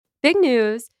Big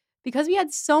news. Because we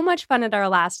had so much fun at our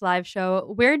last live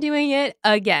show, we're doing it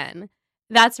again.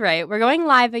 That's right. We're going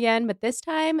live again, but this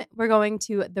time we're going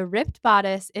to the Ripped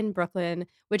Bodice in Brooklyn,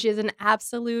 which is an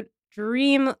absolute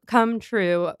dream come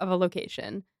true of a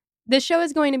location. This show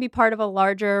is going to be part of a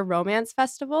larger romance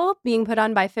festival being put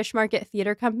on by Fish Market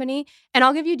Theater Company, and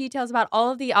I'll give you details about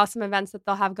all of the awesome events that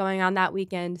they'll have going on that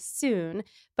weekend soon.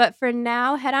 But for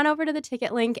now, head on over to the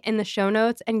ticket link in the show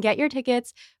notes and get your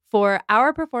tickets for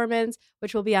our performance,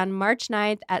 which will be on March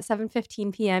 9th at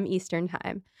 7:15 p.m. Eastern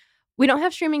Time. We don't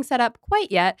have streaming set up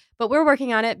quite yet, but we're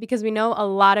working on it because we know a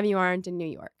lot of you aren't in New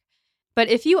York. But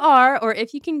if you are, or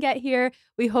if you can get here,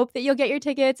 we hope that you'll get your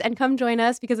tickets and come join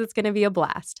us because it's going to be a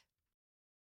blast.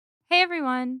 Hey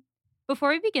everyone!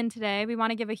 Before we begin today, we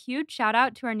want to give a huge shout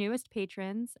out to our newest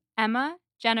patrons, Emma,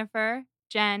 Jennifer,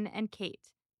 Jen, and Kate.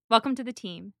 Welcome to the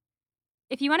team.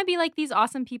 If you want to be like these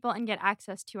awesome people and get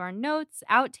access to our notes,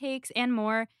 outtakes, and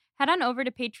more, head on over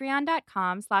to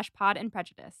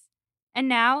patreon.com/podandprejudice. And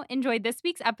now, enjoy this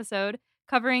week's episode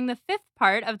covering the 5th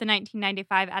part of the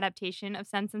 1995 adaptation of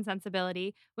Sense and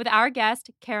Sensibility with our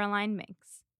guest, Caroline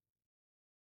Minks.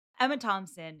 Emma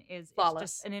Thompson is Flawless.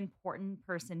 just an important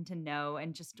person to know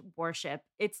and just worship.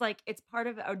 It's part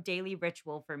of a daily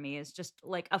ritual for me, is just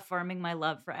like affirming my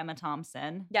love for Emma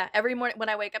Thompson. Yeah, every morning when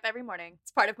I wake up every morning,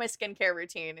 it's part of my skincare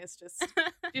routine. It's just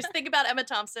think about Emma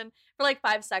Thompson for like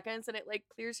 5 seconds and it like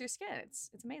clears your skin.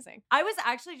 It's amazing. I was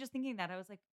actually just thinking that. I was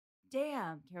like,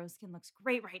 damn, Carol's skin looks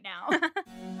great right now.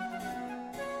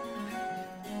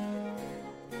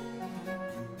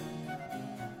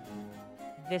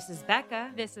 This is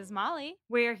Becca. This is Molly.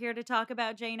 We're here to talk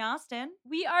about Jane Austen.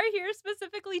 We are here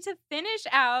specifically to finish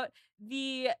out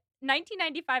the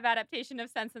 1995 adaptation of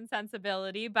Sense and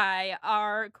Sensibility by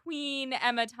our queen,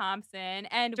 Emma Thompson.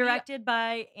 And Directed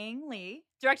by Ang Lee.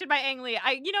 Directed by Ang Lee.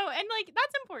 And like,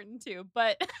 that's important too,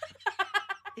 but...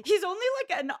 He's only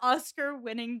like an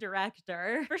Oscar-winning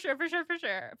director. For sure.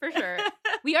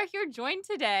 We are here joined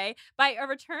today by a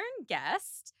return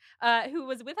guest who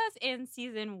was with us in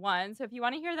season 1. So if you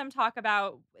want to hear them talk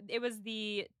about, it was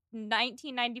the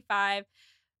 1995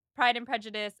 Pride and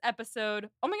Prejudice episode.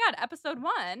 Oh my God, episode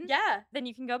 1. Yeah. Then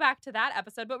you can go back to that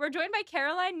episode. But we're joined by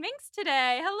Caroline Minks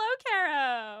today. Hello,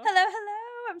 Caro. Hello.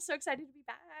 I'm so excited to be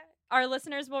back. Our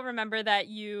listeners will remember that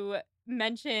you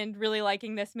mentioned really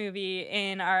liking this movie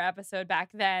in our episode back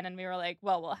then, and we were like,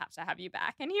 well, we'll have to have you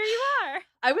back, and here you are.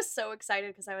 I was so excited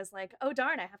because I was like, oh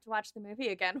darn, I have to watch the movie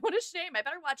again. What a shame. I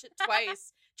better watch it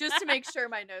twice just to make sure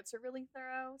my notes are really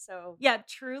thorough. So yeah,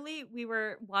 truly, we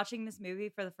were watching this movie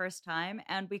for the first time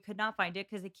and we could not find it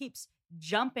because it keeps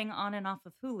jumping on and off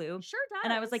of Hulu. Sure does.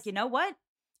 And I was like, you know what?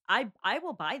 I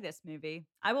will buy this movie.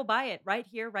 I will buy it right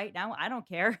here, right now. I don't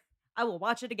care. I will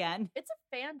watch it again. It's a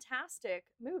fantastic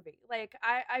movie. Like,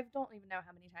 I don't even know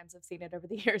how many times I've seen it over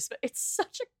the years, but it's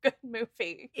such a good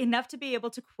movie. Enough to be able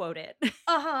to quote it.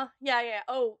 Uh-huh. Yeah.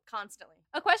 Oh, constantly.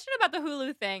 A question about the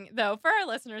Hulu thing, though, for our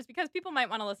listeners, because people might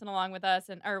want to listen along with us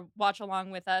or watch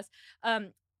along with us.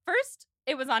 First,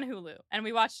 it was on Hulu, and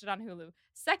we watched it on Hulu.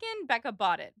 Second, Becca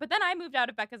bought it, but then I moved out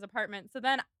of Becca's apartment, so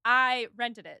then I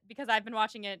rented it because I've been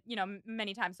watching it,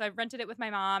 many times. So I rented it with my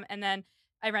mom, and then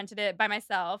I rented it by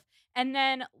myself. And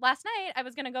then last night, I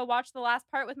was going to go watch the last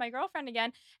part with my girlfriend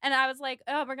again. And I was like,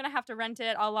 oh, we're going to have to rent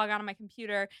it. I'll log on my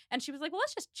computer. And she was like, well,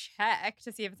 let's just check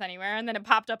to see if it's anywhere. And then it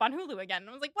popped up on Hulu again. And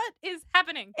I was like, what is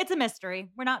happening? It's a mystery.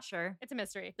 We're not sure. It's a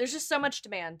mystery. There's just so much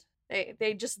demand.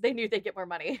 They knew they'd get more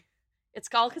money. It's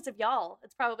all because of y'all.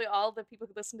 It's probably all the people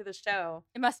who listen to the show.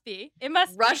 It must be.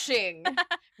 Rushing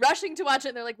to watch it.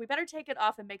 And they're like, we better take it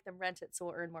off and make them rent it so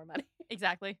we'll earn more money.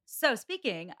 Exactly. So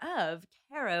speaking of,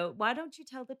 Caro, why don't you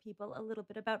tell the people a little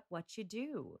bit about what you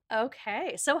do?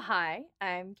 Okay. So hi,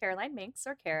 I'm Caroline Minks,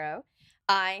 or Caro.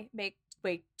 I make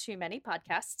way too many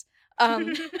podcasts.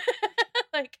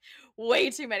 Like way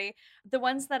too many. The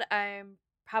ones that I'm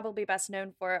probably best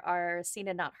known for are Seen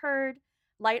and Not Heard,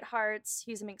 Light Hearts,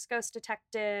 Hughes and Minks Ghost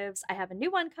Detectives. I have a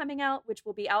new one coming out, which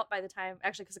will be out by the time,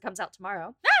 actually, because it comes out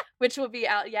tomorrow, which will be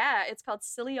out. Yeah, it's called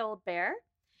Silly Old Bear.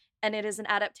 And it is an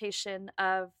adaptation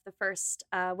of the first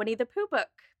Winnie the Pooh book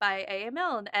by A. A.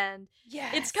 Milne. And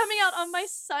it's coming out on my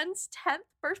son's 10th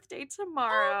birthday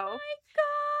tomorrow. Oh my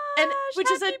God. And which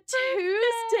is a Happy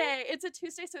Tuesday. It's a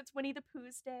Tuesday, so it's Winnie the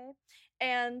Pooh's Day.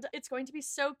 And it's going to be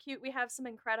so cute. We have some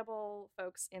incredible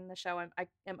folks in the show. I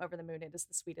am over the moon. It is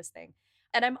the sweetest thing.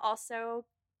 And I'm also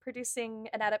producing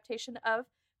an adaptation of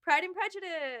Pride and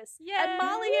Prejudice. Yeah. And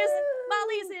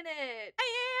Molly's in it. I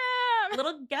am.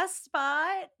 Little guest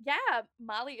spot. Yeah,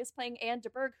 Molly is playing Anne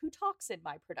DeBerg, who talks in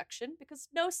my production because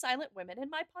no silent women in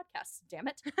my podcast, damn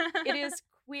it. It is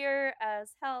queer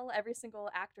as hell. Every single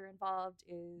actor involved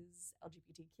is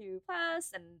LGBTQ+,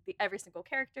 and every single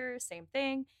character, same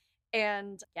thing.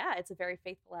 And yeah, it's a very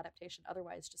faithful adaptation.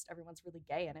 Otherwise, just everyone's really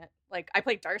gay in it. Like, I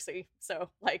played Darcy, so,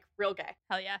 like, real gay.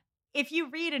 Hell yeah. If you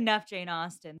read enough Jane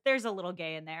Austen, there's a little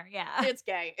gay in there. Yeah. It's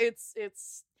gay. It's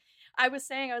I was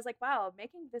like, wow,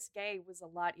 making this gay was a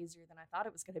lot easier than I thought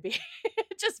it was going to be.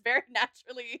 Just very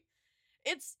naturally.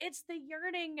 It's the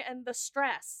yearning and the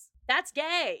stress. That's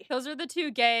gay. Those are the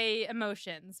two gay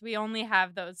emotions. We only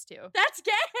have those two. That's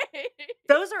gay.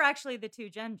 Those are actually the two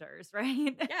genders,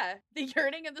 right? Yeah. The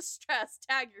yearning and the stress.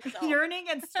 Tag yourself. Yearning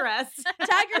and stress.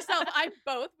 Tag yourself. I'm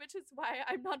both, which is why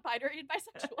I'm non-binary and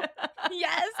bisexual.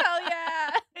 Yes, hell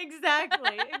yeah.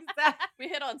 Exactly. We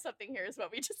hit on something here is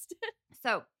what we just did.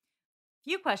 So,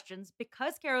 few questions.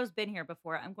 Because Caro's been here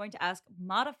before, I'm going to ask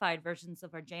modified versions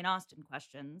of our Jane Austen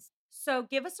questions. So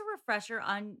give us a refresher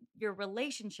on your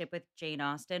relationship with Jane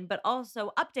Austen, but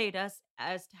also update us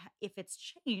as to if it's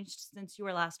changed since you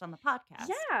were last on the podcast.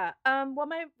 Yeah. Well,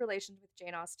 my relation with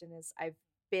Jane Austen is I've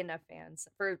been a fan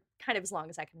for kind of as long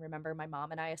as I can remember. My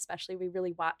mom and I especially, we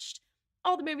really watched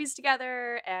all the movies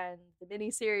together and the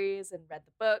miniseries and read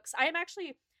the books.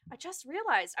 I just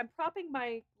realized I'm propping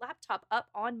my laptop up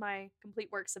on my complete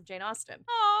works of Jane Austen.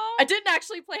 Oh, I didn't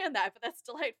actually plan that, but that's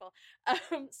delightful.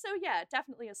 So yeah,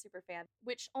 definitely a super fan,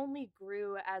 which only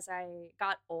grew as I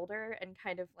got older and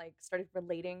kind of like started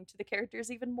relating to the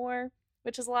characters even more,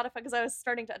 which is a lot of fun because I was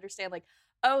starting to understand like,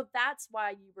 oh, that's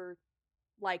why you were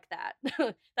like that.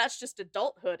 That's just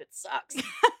adulthood. It sucks.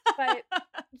 But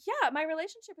yeah, my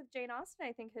relationship with Jane Austen,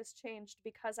 I think, has changed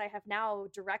because I have now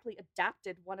directly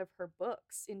adapted one of her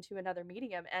books into another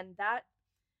medium. And that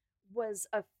was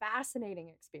a fascinating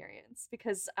experience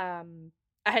because I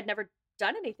had never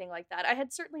done anything like that. I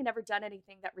had certainly never done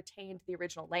anything that retained the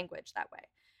original language that way.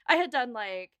 I had done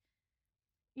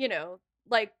you know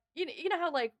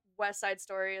how like West Side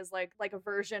Story is like a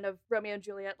version of Romeo and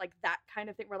Juliet, like that kind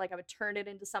of thing where like I would turn it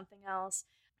into something else.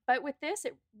 But with this,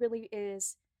 it really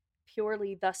is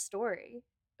purely the story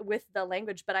with the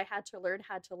language, but I had to learn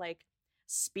how to like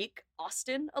speak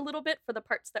Austen a little bit for the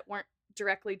parts that weren't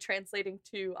directly translating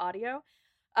to audio,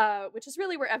 which is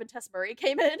really where Evan Tess Murray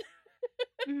came in.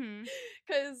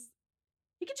 Because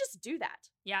he can just do that.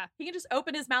 Yeah. He can just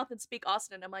open his mouth and speak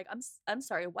Austen, and I'm like, I'm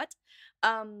sorry, what?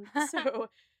 So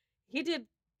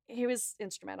he was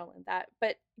instrumental in that.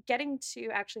 But getting to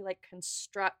actually like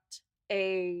construct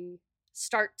a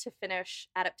start to finish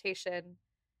adaptation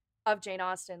of Jane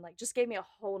Austen like just gave me a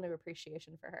whole new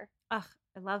appreciation for her. Ugh,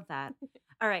 I love that.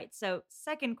 All right, so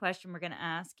second question we're going to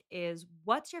ask is,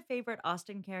 what's your favorite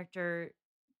Austen character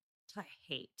to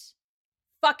hate?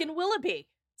 Fucking Willoughby.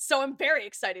 So I'm very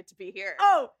excited to be here.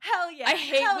 Oh, hell yeah. I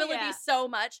hate hell Willoughby yeah. so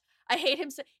much. I hate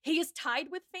him so he is tied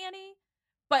with Fanny,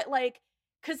 but like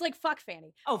cuz like fuck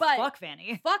Fanny. Oh, but, fuck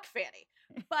Fanny. Fuck Fanny.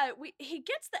 But he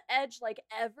gets the edge like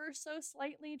ever so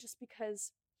slightly just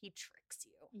because he tricks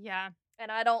you. Yeah.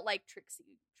 And I don't like tricksy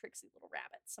little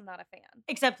rabbits. I'm not a fan.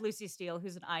 Except Lucy Steele,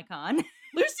 who's an icon.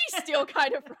 Lucy Steele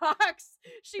kind of rocks.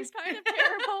 She's kind of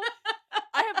terrible.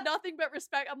 I have nothing but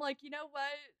respect. I'm like, you know what?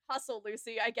 Hustle,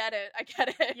 Lucy. I get it.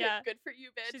 Yeah. Good for you,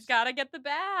 bitch. She's got to get the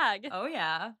bag. Oh,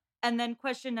 yeah. And then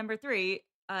question number 3,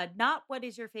 not what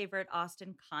is your favorite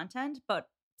Austen content, but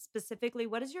specifically,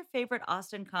 what is your favorite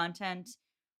Austen content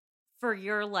for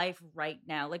your life right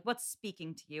now? Like, what's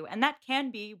speaking to you? And that can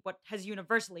be what has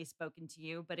universally spoken to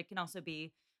you, but it can also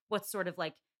be what's sort of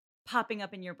like popping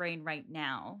up in your brain right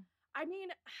now. I mean,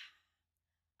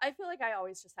 I feel like I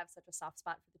always just have such a soft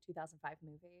spot for the 2005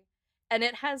 movie. And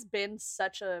it has been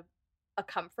such a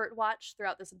comfort watch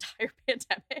throughout this entire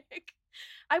pandemic.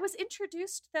 I was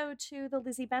introduced, though, to the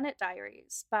Lizzie Bennet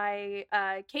Diaries by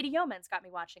Katie Yeomans got me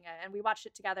watching it, and we watched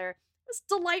it together. It was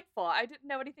delightful. I didn't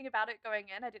know anything about it going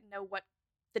in. I didn't know what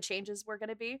the changes were going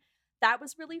to be. That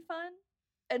was really fun.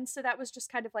 And so that was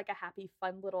just kind of like a happy,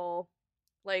 fun little,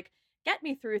 like, get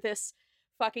me through this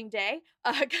fucking day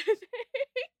kind of thing.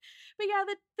 But yeah,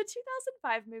 the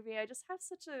 2005 movie, I just have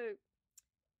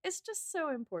it's just so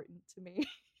important to me.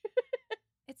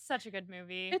 It's such a good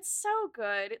movie. It's so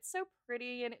good. It's so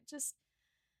pretty, and it just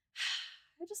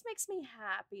makes me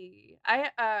happy.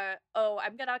 I'm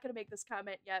not going to make this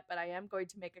comment yet, but I am going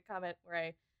to make a comment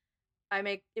where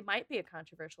it might be a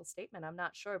controversial statement. I'm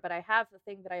not sure, but I have the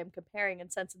thing that I am comparing in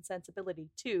Sense and Sensibility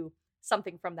to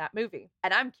something from that movie.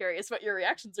 And I'm curious what your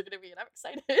reactions are going to be, and I'm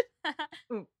excited.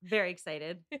 Ooh, very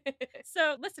excited.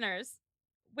 So, listeners,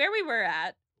 where we were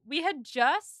at, we had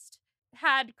just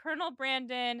had Colonel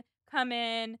Brandon come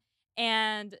in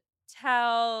and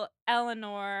tell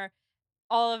Eleanor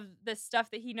all of this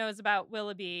stuff that he knows about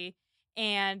Willoughby.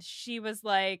 And she was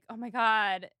like, oh my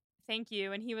God, thank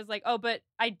you. And he was like, oh, but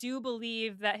I do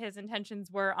believe that his intentions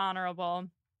were honorable,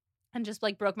 and just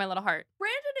like broke my little heart.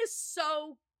 Brandon is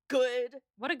so good.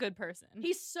 What a good person.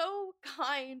 He's so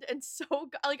kind and so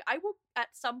like, I will at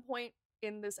some point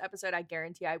in this episode, I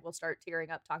guarantee I will start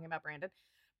tearing up talking about Brandon.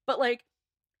 But like,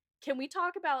 can we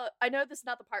talk about, I know this is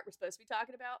not the part we're supposed to be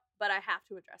talking about, but I have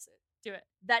to address it. Do it.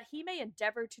 That he may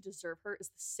endeavor to deserve her is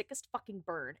the sickest fucking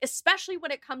burn, especially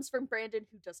when it comes from Brandon,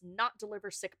 who does not deliver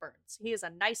sick burns. He is a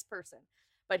nice person,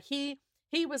 but he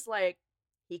was like,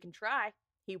 he can try.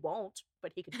 He won't,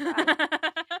 but he can try.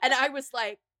 And I was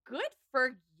like, good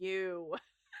for you.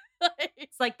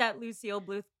 It's like that Lucille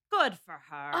Bluth, good for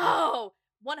her. Oh,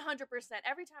 100%.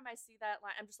 Every time I see that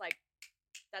line, I'm just like,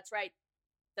 that's right.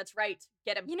 That's right.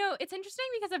 Get him. You know, it's interesting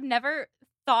because I've never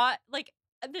thought, like,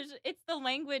 it's the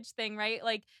language thing, right?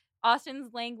 Like,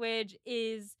 Austen's language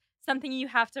is something you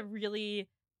have to really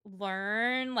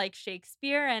learn, like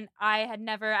Shakespeare. And I had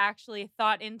never actually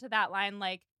thought into that line,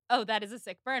 like, oh, that is a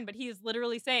sick burn. But he is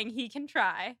literally saying he can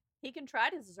try. He can try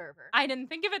to deserve her. I didn't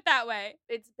think of it that way.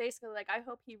 It's basically like, I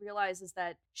hope he realizes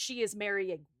that she is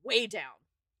marrying way down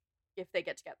if they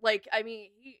get together. Like, I mean,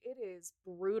 it is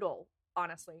brutal,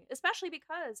 honestly, especially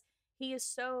because he is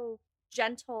so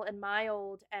gentle and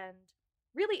mild and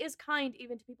really is kind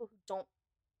even to people who don't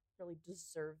really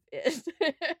deserve it.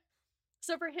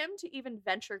 So for him to even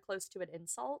venture close to an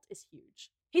insult is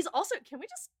huge. He's also,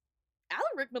 Alan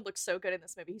Rickman looks so good in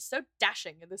this movie. He's so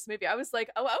dashing in this movie. I was like,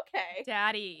 oh, okay.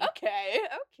 Daddy. Okay.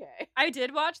 I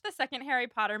did watch the second Harry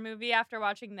Potter movie after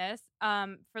watching this,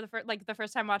 for the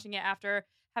first time watching it after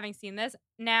having seen this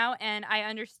now, and I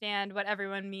understand what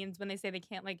everyone means when they say they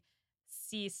can't like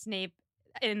see Snape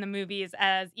in the movies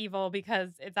as evil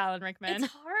because it's Alan Rickman.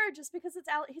 It's hard just because it's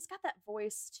Alan. He's got that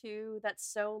voice too that's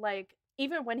so like,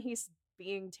 even when he's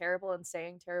being terrible and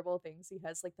saying terrible things, he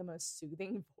has like the most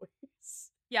soothing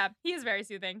voice. Yeah, he is very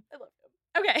soothing. I love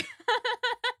him. Okay.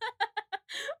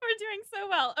 We're doing so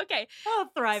well. Okay. Oh,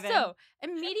 thriving. So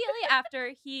immediately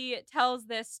after he tells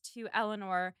this to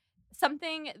Eleanor,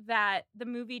 something that the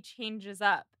movie changes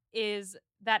up is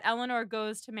that Eleanor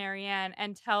goes to Marianne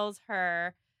and tells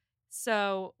her,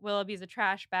 so Willoughby's a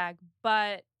trash bag,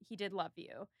 but he did love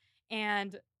you.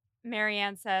 And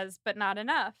Marianne says, but not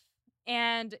enough.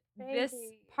 And this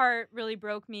part really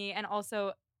broke me. And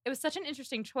also, it was such an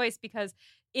interesting choice because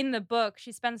in the book,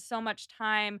 she spends so much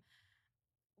time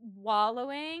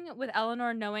wallowing with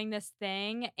Eleanor knowing this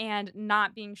thing and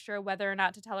not being sure whether or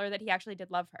not to tell her that he actually did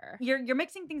love her. You're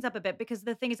mixing things up a bit because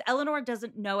the thing is, Eleanor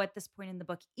doesn't know at this point in the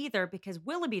book either, because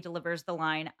Willoughby delivers the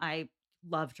line, I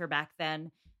loved her back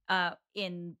then,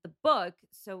 in the book.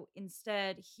 So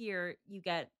instead here you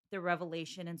get the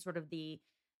revelation and sort of the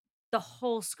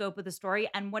whole scope of the story.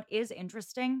 And what is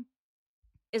interesting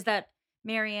is that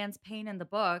Marianne's pain in the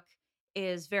book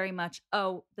is very much,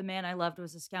 oh, the man I loved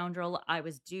was a scoundrel. I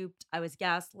was duped. I was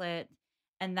gaslit.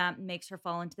 And that makes her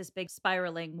fall into this big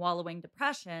spiraling, wallowing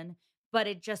depression. But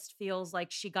it just feels like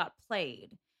she got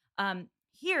played.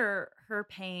 Here, her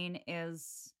pain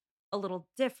is a little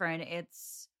different.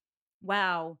 It's,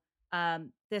 wow,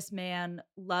 this man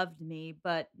loved me,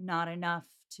 but not enough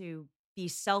to be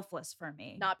selfless for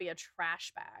me. Not be a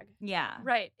trash bag. Yeah.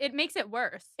 Right. It makes it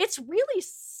worse. It's really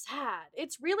sad.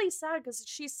 It's really sad because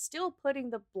she's still putting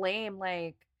the blame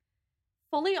like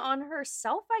fully on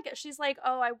herself, I guess. She's like,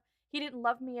 oh, he didn't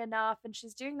love me enough. And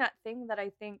she's doing that thing that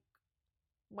I think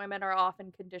women are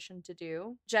often conditioned to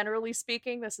do. Generally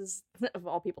speaking, this is of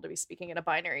all people to be speaking in a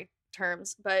binary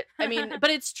terms. But I mean, but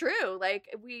it's true. Like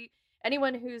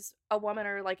anyone who's a woman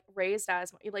or like raised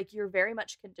as like, you're very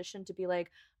much conditioned to be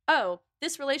like, oh,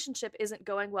 this relationship isn't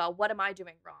going well. What am I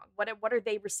doing wrong? What are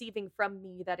they receiving from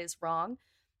me that is wrong?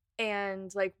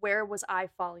 And like, where was I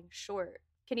falling short?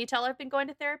 Can you tell I've been going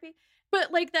to therapy?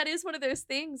 But like, that is one of those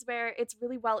things where it's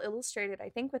really well illustrated, I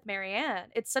think, with Marianne.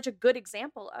 It's such a good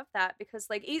example of that because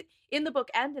like in the book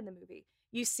and in the movie,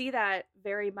 you see that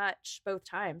very much both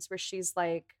times where she's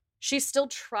like, she's still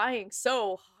trying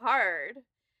so hard.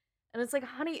 And it's like,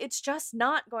 honey, it's just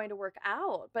not going to work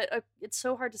out. But it's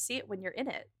so hard to see it when you're in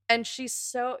it. And she's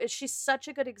such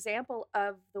a good example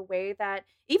of the way that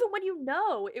even when you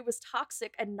know it was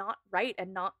toxic and not right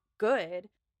and not good,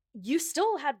 you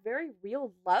still had very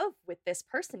real love with this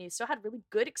person. You still had really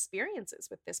good experiences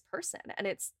with this person.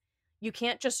 And you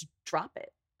can't just drop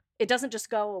it. It doesn't just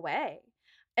go away.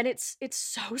 And it's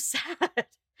so sad.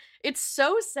 It's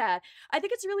so sad. I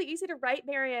think it's really easy to write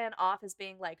Marianne off as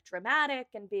being like dramatic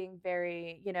and being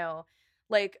very,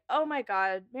 Like, oh my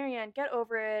God, Marianne, get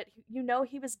over it. You know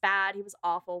he was bad. He was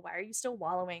awful. Why are you still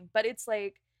wallowing? But it's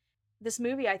like, this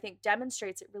movie, I think,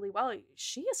 demonstrates it really well.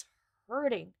 She is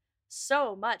hurting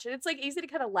so much. And it's like easy to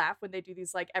kind of laugh when they do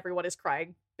these like everyone is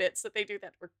crying bits that they do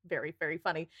that were very, very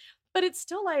funny. But it's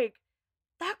still like,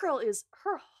 that girl is,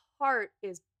 her heart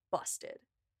is busted.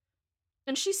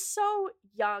 And she's so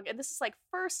young. And this is like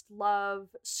first love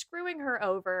screwing her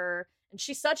over. And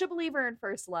she's such a believer in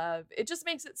first love. It just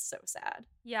makes it so sad.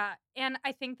 Yeah. And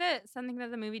I think that something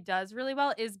that the movie does really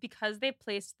well is because they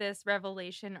placed this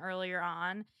revelation earlier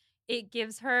on, it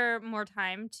gives her more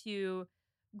time to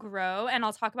grow. And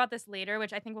I'll talk about this later,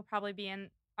 which I think will probably be in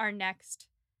our next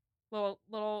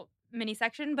little mini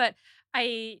section. But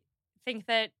I think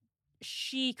that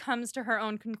she comes to her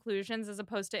own conclusions as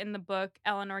opposed to in the book,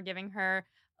 Eleanor giving her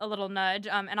a little nudge.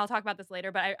 And I'll talk about this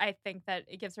later, but I think that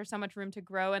it gives her so much room to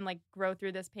grow and like grow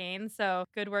through this pain. So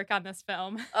good work on this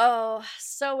film. Oh,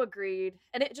 so agreed.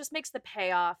 And it just makes the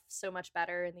payoff so much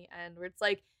better in the end, where it's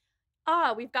like,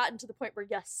 we've gotten to the point where,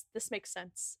 yes, this makes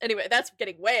sense. Anyway, that's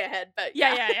getting way ahead, but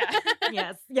Yeah.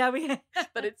 Yes. Yeah,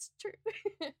 but it's true.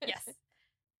 Yes.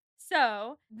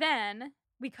 So then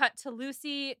we cut to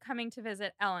Lucy coming to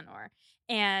visit Eleanor.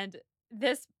 And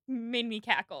this made me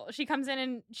cackle. She comes in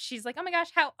and she's like, oh my gosh,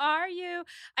 how are you?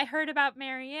 I heard about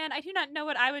Marianne. I do not know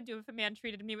what I would do if a man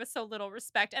treated me with so little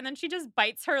respect. And then she just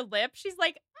bites her lip. She's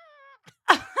like,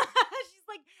 she's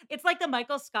like, it's like the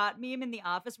Michael Scott meme in The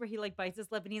Office where he like bites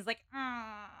his lip and he's like,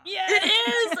 yeah, it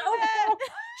is. Oh,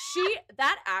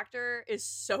 that actor is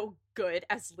so good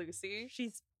as Lucy.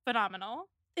 She's phenomenal.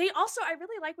 I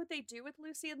really like what they do with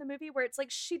Lucy in the movie, where it's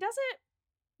like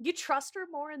you trust her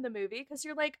more in the movie because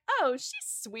you're like, oh, she's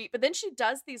sweet. But then she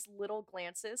does these little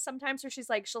glances sometimes where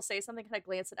she'll say something, kind of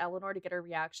glance at Eleanor to get her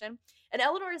reaction. And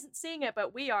Eleanor isn't seeing it,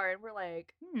 but we are. And we're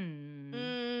like,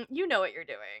 you know what you're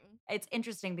doing. It's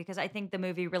interesting because I think the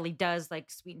movie really does like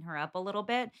sweeten her up a little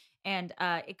bit. And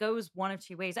it goes one of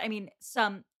two ways. I mean,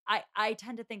 I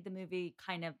tend to think the movie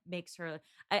kind of makes her,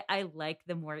 I like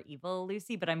the more evil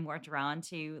Lucy, but I'm more drawn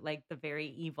to like the very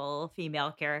evil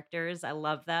female characters. I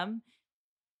love them.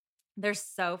 They're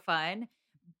so fun.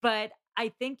 But I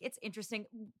think it's interesting.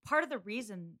 Part of the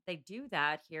reason they do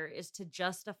that here is to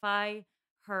justify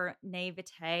her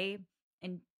naivete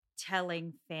in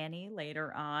telling Fanny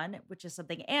later on, which is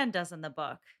something Anne does in the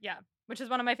book. Yeah, which is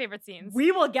one of my favorite scenes.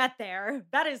 We will get there.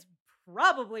 That is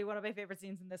probably one of my favorite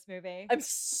scenes in this movie. I'm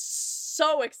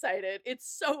so excited. It's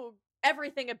so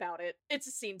everything about it. It's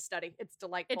a scene study. It's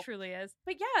delightful. It truly is.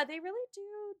 But yeah, they really do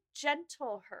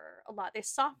gentle her a lot. They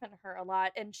soften her a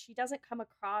lot, and she doesn't come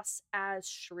across as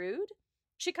shrewd.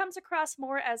 She comes across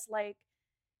more as like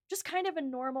just kind of a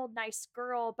normal, nice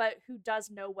girl, but who does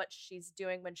know what she's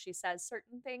doing when she says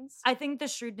certain things. I think the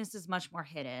shrewdness is much more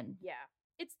hidden. Yeah.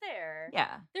 It's there.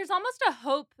 Yeah. There's almost a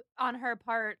hope on her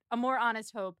part, a more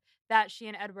honest hope that she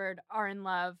and Edward are in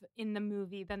love in the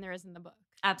movie than there is in the book.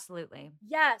 Absolutely.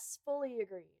 Yes, fully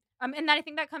agreed. And that I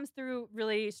think that comes through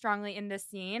really strongly in this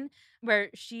scene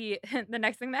where the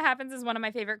next thing that happens is one of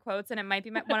my favorite quotes, and it might be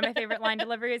one of my favorite line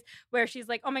deliveries, where she's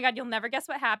like, oh my God, you'll never guess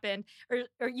what happened,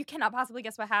 or you cannot possibly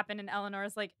guess what happened. And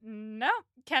Eleanor's like, no,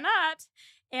 cannot.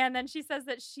 And then she says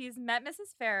that she's met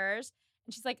Mrs. Ferrars,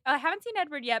 and she's like, I haven't seen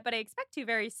Edward yet, but I expect to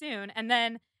very soon. And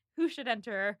then who should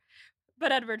enter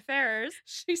but Edward Ferrars?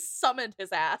 She summoned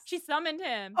his ass. She summoned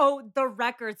him. Oh, the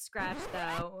record scratch,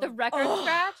 though. The record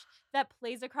scratch that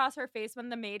plays across her face when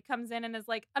the maid comes in and is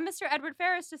like, Mr. Edward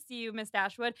Ferrars to see you, Miss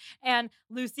Dashwood. And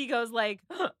Lucy goes like,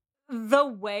 the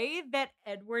way that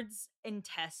Edward's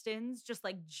intestines just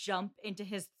like jump into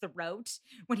his throat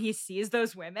when he sees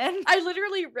those women. I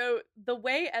literally wrote the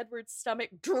way Edward's stomach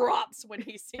drops when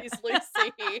he sees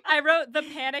Lucy. I wrote the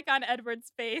panic on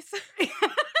Edward's face.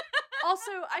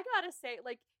 Also, I gotta say,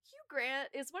 like, Hugh Grant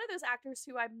is one of those actors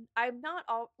who I'm not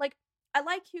all like, I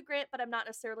like Hugh Grant, but I'm not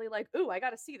necessarily like, ooh, I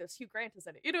gotta see this. Hugh Grant is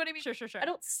in it. You know what I mean? Sure. I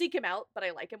don't seek him out, but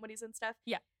I like him when he's in stuff.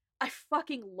 Yeah. I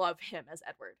fucking love him as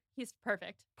Edward. He's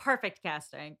perfect. Perfect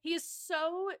casting. He is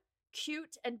so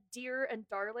cute and dear and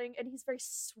darling, and he's very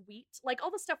sweet. Like all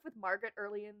the stuff with Margaret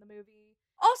early in the movie.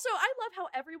 Also, I love how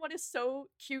everyone is so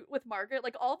cute with Margaret.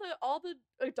 Like all the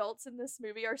adults in this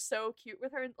movie are so cute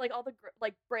with her, and like all the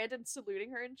like Brandon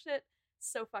saluting her and shit.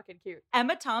 So fucking cute.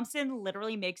 Emma Thompson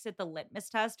literally makes it the litmus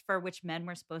test for which men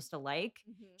we're supposed to like.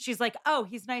 Mm-hmm. She's like, oh,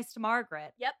 he's nice to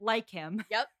Margaret. Yep. Like him.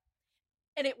 Yep.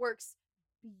 And it works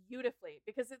beautifully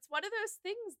because it's one of those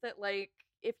things that, like,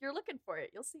 if you're looking for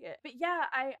it, you'll see it. But yeah,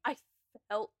 I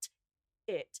felt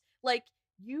it. Like,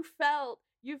 you felt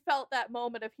that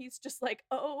moment of he's just like,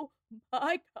 oh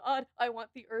my God, I want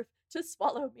the earth to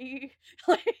swallow me.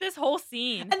 Like, This whole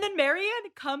scene. And then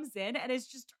Marianne comes in and is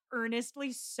just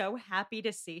earnestly so happy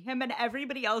to see him, and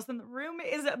everybody else in the room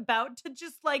is about to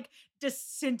just like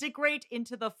disintegrate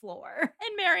into the floor.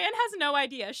 And Marianne has no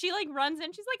idea. She like runs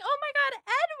in. She's like, "Oh my God,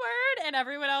 Edward!" And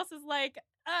everyone else is like,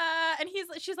 and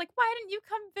she's like, "Why didn't you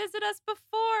come visit us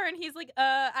before?" And he's like,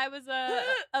 I was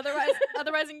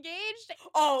otherwise engaged."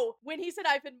 oh, when he said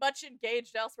I've been much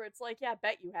engaged elsewhere, it's like, yeah, I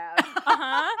bet you have.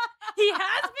 He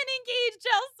has been engaged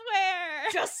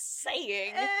elsewhere. Just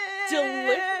saying.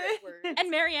 Deliberate words. And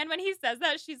Marianne, when he says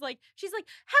that, she's like,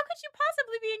 "How could you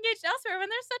possibly be engaged elsewhere when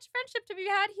there's such friendship to be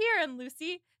had here?" And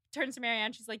Lucy turns to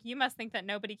Marianne. She's like, "You must think that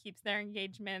nobody keeps their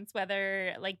engagements,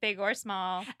 whether like big or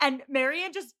small." And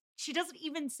Marianne she doesn't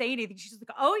even say anything. She's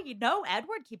like, "Oh,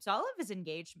 Edward keeps all of his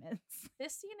engagements."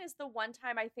 This scene is the one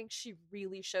time I think she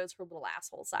really shows her little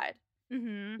asshole side.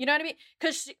 Mm-hmm. You know what I mean?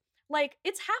 Because like,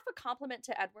 it's half a compliment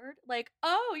to Edward. Like,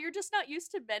 oh, you're just not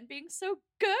used to men being so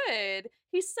good.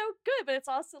 He's so good. But it's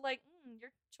also like,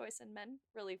 your choice in men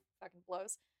really fucking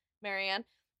blows, Marianne.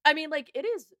 I mean, like, it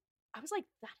is. I was like,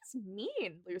 that is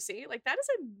mean, Lucy. Like, that is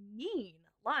a mean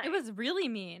line. It was really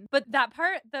mean. But the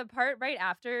part right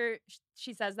after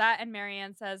she says that, and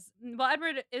Marianne says, "Well,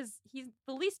 Edward he's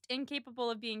the least incapable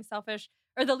of being selfish,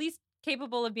 or the least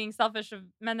capable of being selfish of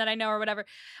men that I know," or whatever.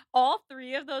 All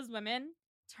three of those women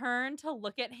turn to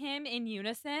look at him in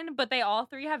unison, but they all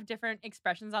three have different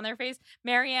expressions on their face.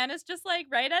 Marianne is just like,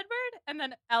 "Right, Edward?" And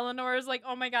then Eleanor is like,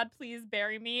 "Oh my God, please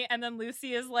bury me." And then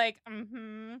Lucy is like,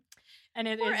 "Mm-hmm." And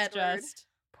it Poor is Edward. just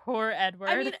poor Edward.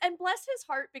 I mean, and bless his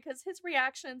heart, because his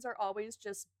reactions are always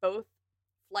just both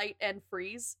flight and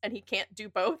freeze, and he can't do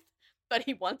both, but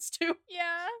he wants to.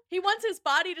 yeah. He wants his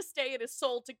body to stay and his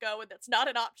soul to go, and that's not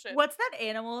an option. What's that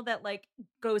animal that like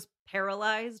goes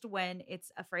paralyzed when it's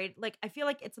afraid? Like, I feel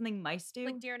like it's something mice do.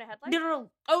 Like deer in a headlight?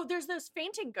 No. Oh, there's those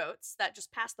fainting goats that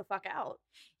just pass the fuck out.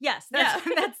 Yes, Yeah.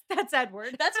 that's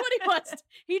Edward. That's what he wants.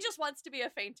 He just wants to be a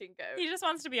fainting goat. He just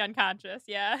wants to be unconscious,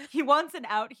 yeah. He wants an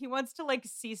out. He wants to like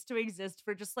cease to exist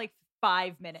for just like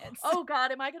 5 minutes. Oh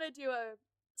God, am I gonna do a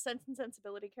Sense and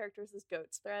Sensibility characters as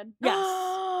goats thread? Yes.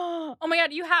 Oh my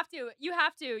God, you have to.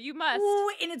 You must.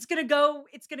 Ooh, and it's gonna go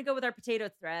with our potato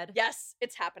thread. Yes,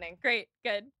 it's happening. Great,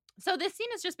 good. So this scene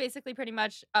is just basically pretty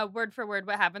much word for word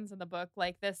what happens in the book.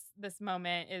 Like this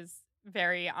moment is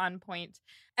very on point.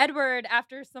 Edward,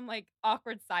 after some like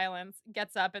awkward silence,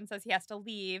 gets up and says he has to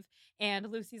leave. And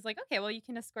Lucy's like, "Okay, well, you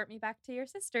can escort me back to your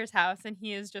sister's house." And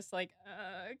he is just like,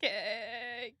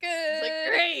 "Okay, good." It's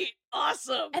like, great,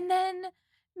 awesome. And then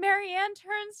Marianne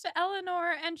turns to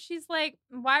Eleanor and she's like,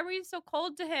 "Why were you so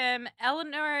cold to him?"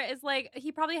 Eleanor is like,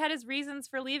 "He probably had his reasons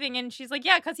for leaving." And she's like,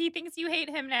 "Yeah, because he thinks you hate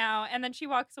him now." And then she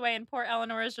walks away and poor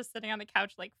Eleanor is just sitting on the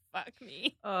couch like, "Fuck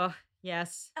me." Oh,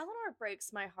 yes. Eleanor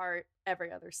breaks my heart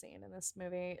every other scene in this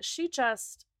movie. She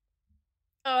just,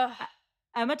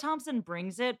 Emma Thompson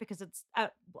brings it because it's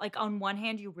like on one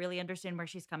hand you really understand where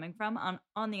she's coming from.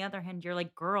 On the other hand, you're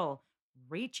like, girl,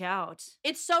 reach out.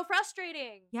 it's so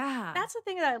frustrating. Yeah. That's the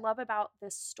thing that I love about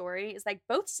this story is like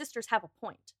both sisters have a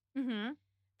point. Mm-hmm.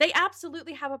 They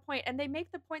absolutely have a point, and they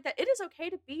make the point that it is okay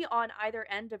to be on either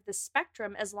end of the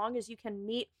spectrum as long as you can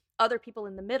meet other people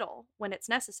in the middle when it's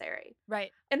necessary.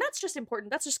 Right. And that's just important.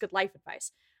 That's just good life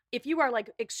advice. If you are like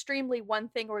extremely one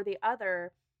thing or the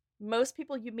other, most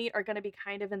people you meet are going to be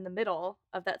kind of in the middle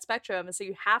of that spectrum. And so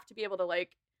you have to be able to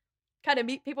like kind of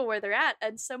meet people where they're at.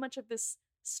 And so much of this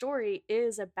story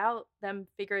is about them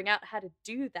figuring out how to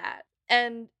do that.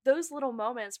 And those little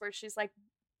moments where she's like,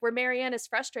 where Marianne is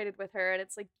frustrated with her, and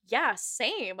it's like, yeah,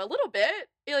 same, a little bit.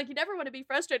 Like, you never want to be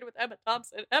frustrated with Emma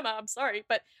Thompson. Emma, I'm sorry,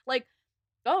 but like,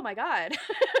 oh my God.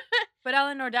 But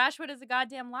Eleanor Dashwood is a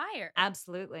goddamn liar.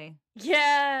 Absolutely.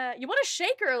 Yeah, you want to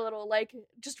shake her a little, like,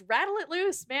 just rattle it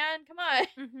loose, man. Come on.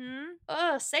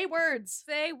 Mm-hmm. Say words.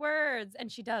 Say words.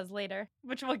 And she does later,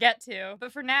 which we'll get to.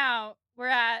 But for now, we're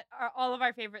at all of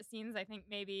our favorite scenes, I think,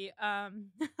 maybe.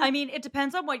 I mean, it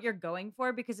depends on what you're going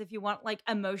for, because if you want like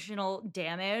emotional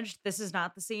damage, this is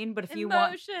not the scene. But if you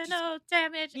want emotional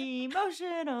damage.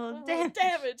 emotional Damage.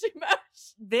 damage,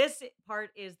 this part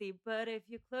is the "but if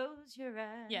you close your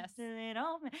eyes," Yes.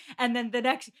 and then the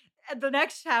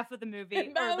next half of the movie,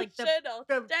 or like Emotional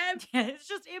damage. it's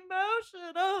just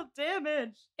emotional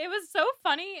damage. It was so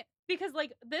funny because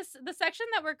like the section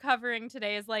that we're covering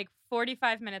today is like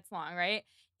 45 minutes long, right?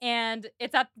 And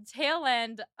it's at the tail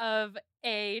end of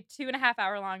a 2.5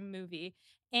 hour long movie.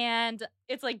 And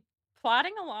it's like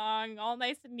plodding along all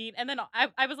nice and neat. And then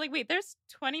I was like, wait, there's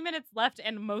 20 minutes left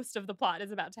and most of the plot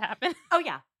is about to happen. Oh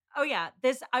yeah.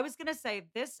 I was gonna say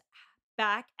this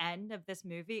back end of this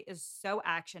movie is so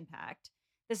action packed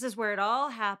This is where it all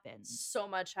happens. So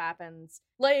much happens.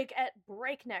 Like, at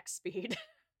breakneck speed.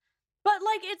 But,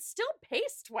 like, it's still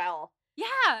paced well. Yeah.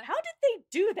 How did they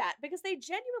do that? Because they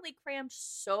genuinely crammed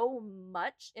so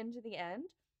much into the end,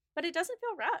 but it doesn't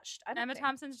feel rushed. I don't Emma think.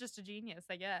 Thompson's just a genius,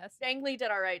 I guess. Ang Lee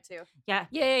did all right, too. Yeah.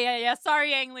 Yeah.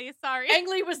 Sorry, Ang Lee. Sorry. Ang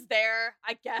Lee was there,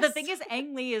 I guess. The thing is,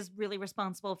 Ang Lee is really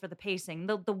responsible for the pacing.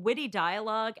 The witty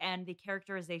dialogue and the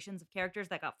characterizations of characters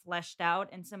that got fleshed out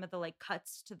and some of the like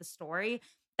cuts to the story,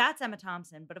 that's Emma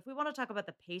Thompson. But if we want to talk about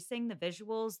the pacing, the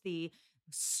visuals, the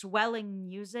swelling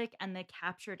music, and the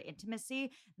captured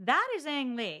intimacy, that is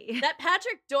Ang Lee. that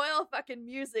Patrick Doyle fucking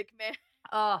music, man.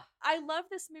 Oh, I love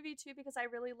this movie, too, because I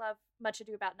really love Much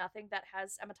Ado About Nothing that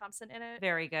has Emma Thompson in it.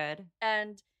 very good.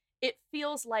 And it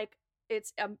feels like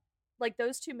it's, like,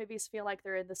 those two movies feel like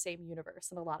they're in the same universe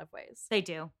in a lot of ways. They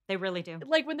do. They really do.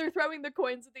 Like, when they're throwing the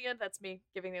coins at the end, that's me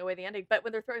giving away the ending, but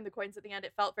when they're throwing the coins at the end,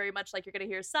 it felt very much like you're gonna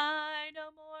hear sigh no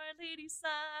more, lady,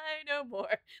 sigh no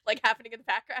more, like, happening in the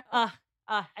background.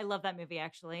 I love that movie,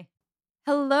 actually.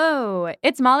 Hello,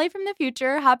 it's Molly from the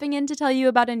future hopping in to tell you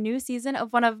about a new season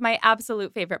of one of my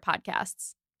absolute favorite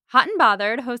podcasts. Hot and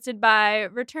Bothered, hosted by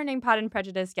returning Pod and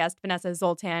Prejudice guest Vanessa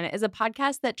Zoltan, is a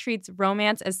podcast that treats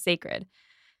romance as sacred.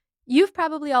 You've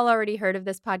probably all already heard of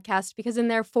this podcast because in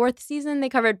their 4th season, they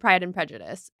covered Pride and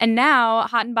Prejudice. And now,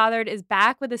 Hot and Bothered is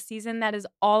back with a season that is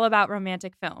all about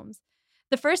romantic films.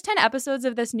 The first 10 episodes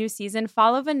of this new season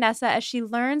follow Vanessa as she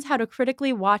learns how to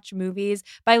critically watch movies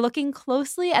by looking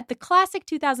closely at the classic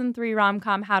 2003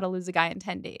 rom-com How to Lose a Guy in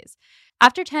 10 Days.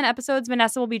 After 10 episodes,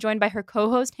 Vanessa will be joined by her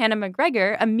co-host Hannah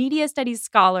McGregor, a media studies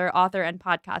scholar, author, and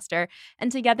podcaster,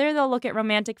 and together they'll look at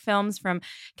romantic films from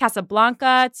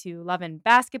Casablanca to Love and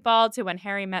Basketball to When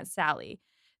Harry Met Sally.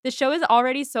 The show is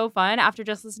already so fun after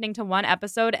just listening to one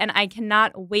episode, and I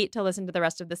cannot wait to listen to the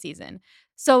rest of the season.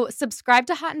 So subscribe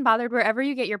to Hot and Bothered wherever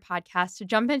you get your podcasts to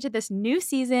jump into this new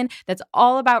season that's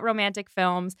all about romantic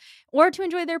films, or to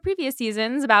enjoy their previous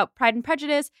seasons about Pride and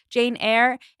Prejudice, Jane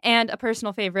Eyre, and a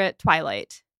personal favorite,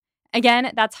 Twilight.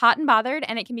 Again, that's Hot and Bothered,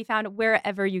 and it can be found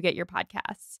wherever you get your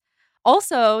podcasts.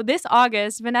 Also, this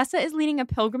August, Vanessa is leading a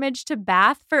pilgrimage to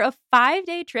Bath for a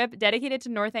 5-day trip dedicated to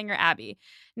Northanger Abbey.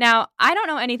 Now, I don't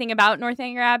know anything about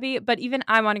Northanger Abbey, but even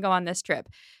I want to go on this trip.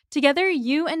 Together,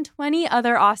 you and 20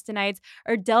 other Austinites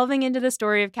are delving into the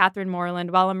story of Catherine Morland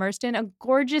while immersed in a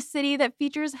gorgeous city that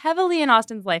features heavily in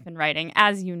Austen's life and writing,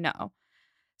 as you know.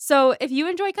 So if you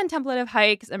enjoy contemplative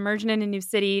hikes, immersion in a new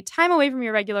city, time away from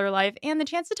your regular life, and the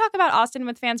chance to talk about Austen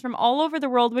with fans from all over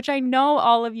the world, which I know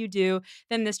all of you do,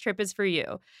 then this trip is for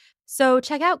you. So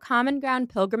check out Common Ground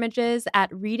Pilgrimages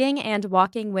at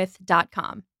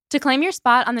readingandwalkingwith.com. To claim your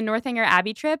spot on the Northanger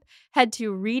Abbey trip, head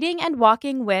to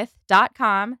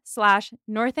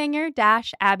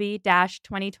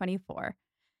readingandwalkingwith.com/Northanger-Abbey-2024.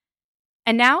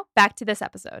 And now, back to this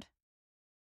episode.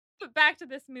 Back to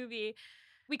this movie.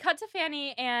 We cut to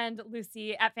Fanny and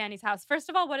Lucy at Fanny's house. First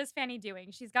of all, what is Fanny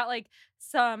doing? She's got like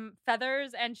some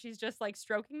feathers and she's just like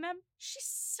stroking them. She's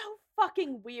so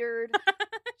fucking weird.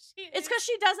 It's because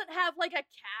she doesn't have like a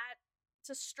cat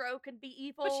to stroke and be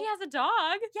evil. But she has a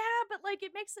dog. Yeah, but like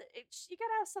it makes it you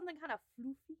gotta have something kind of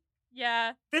floofy.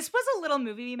 Yeah. This was a little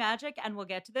movie magic, and we'll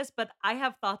get to this, but I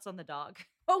have thoughts on the dog.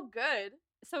 Oh, good.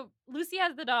 So Lucy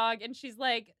has the dog and she's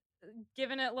like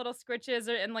giving it little scritches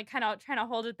and like kind of trying to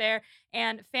hold it there,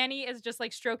 and Fanny is just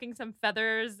like stroking some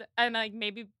feathers and like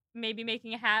maybe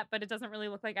making a hat, but it doesn't really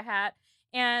look like a hat.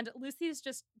 And Lucy's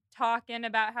just talking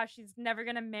about how she's never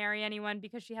gonna marry anyone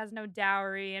because she has no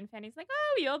dowry, and Fanny's like,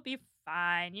 oh, you'll be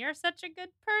fine, you're such a good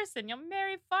person, you'll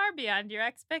marry far beyond your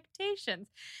expectations.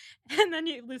 And then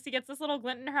Lucy gets this little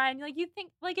glint in her eye, and like, you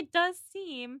think like it does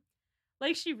seem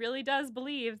like she really does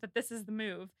believe that this is the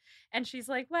move. And she's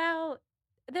like, well,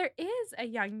 there is a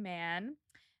young man,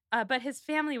 but his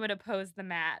family would oppose the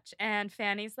match. And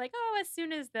Fanny's like, oh, as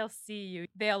soon as they'll see you,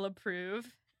 they'll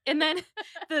approve. And then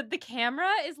the camera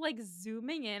is like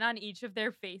zooming in on each of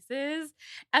their faces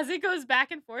as it goes back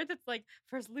and forth. It's like,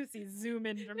 first Lucy zoom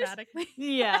in dramatically.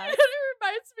 Yeah. It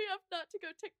reminds me of Not to Go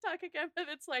TikTok again, but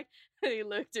it's like, he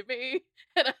looked at me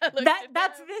and I looked at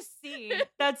That's him. this scene.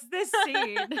 That's this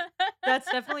scene.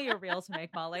 That's definitely a reel to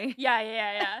make, Molly.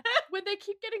 Yeah. When they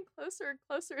keep getting closer and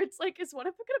closer, it's like, is one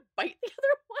of them gonna bite the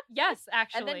other one? Yes,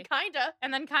 actually.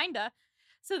 And then kinda.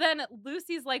 So then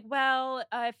Lucy's like, well,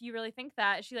 if you really think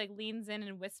that, she like leans in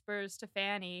and whispers to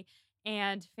Fanny,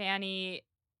 and Fanny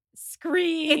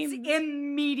screams. It's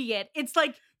immediate. It's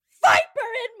like, Viper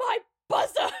in my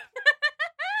bosom!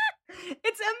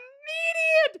 it's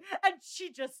immediate. And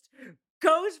she just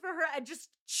goes for her and just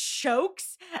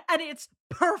chokes, and it's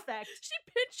perfect. She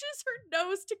pinches her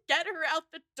nose to get her out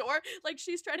the door like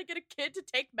she's trying to get a kid to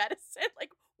take medicine.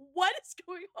 Like, what is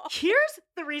going on? Here's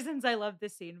the reasons I love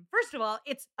this scene. First of all,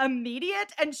 it's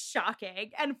immediate and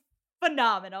shocking and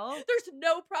phenomenal. There's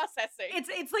no processing.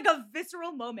 It's like a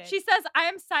visceral moment. She says, "I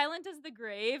am silent as the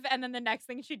grave," and then the next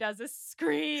thing she does is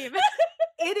scream.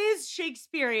 It is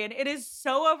Shakespearean. It is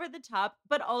so over the top.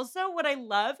 But also, what I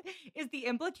love is the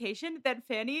implication that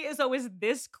Fanny is always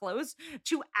this close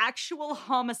to actual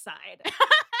homicide.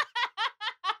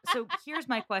 So here's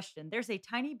my question. There's a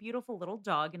tiny, beautiful little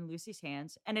dog in Lucy's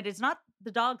hands, and it is not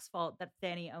the dog's fault that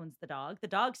Fanny owns the dog. The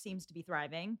dog seems to be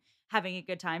thriving, having a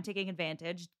good time, taking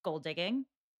advantage, gold digging.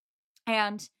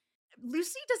 And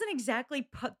Lucy doesn't exactly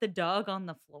put the dog on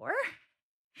the floor.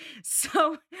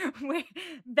 So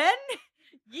then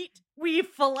Yeet. we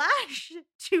flash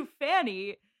to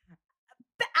Fanny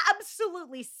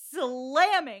absolutely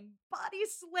body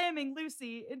slamming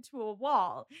Lucy into a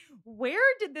wall. Where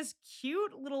did this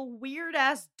cute little weird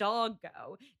ass dog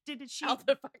go? Did she Out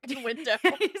the fucking window.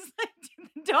 He's like, did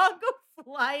the dog go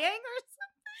flying or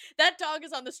something? That dog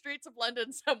is on the streets of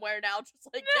London somewhere now, just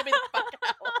like, get me the fuck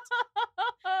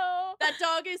out. That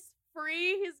dog is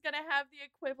free. He's gonna have the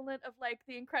equivalent of like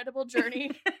the Incredible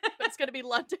Journey, but it's gonna be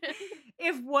London.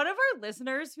 If one of our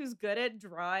listeners who's good at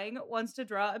drawing wants to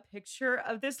draw a picture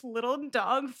of this little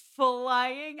dog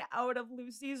flying out of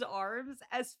Lucy's arms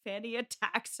as Fanny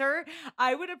attacks her,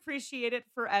 I would appreciate it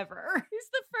forever. He's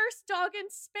the first dog in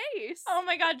space. Oh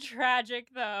my god, tragic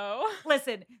though.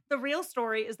 Listen, the real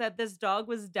story is that this dog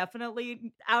was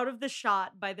definitely out of the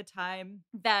shot by the time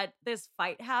that this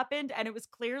fight happened, and it was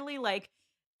clearly like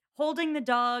holding the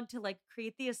dog to like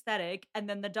create the aesthetic, and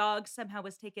then the dog somehow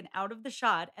was taken out of the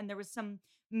shot, and there was some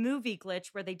movie glitch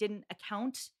where they didn't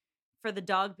account for the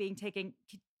dog being taken,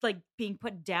 like being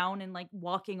put down and like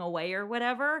walking away or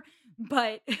whatever.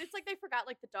 But It's like they forgot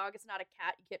like the dog is not a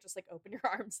cat. You can't just like open your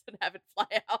arms and have it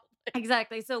fly out.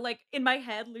 exactly. So like in my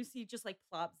head, Lucy just like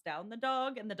plops down the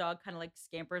dog, and the dog kind of like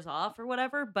scampers off or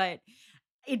whatever. But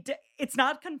it's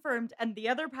not confirmed. And the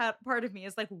other part of me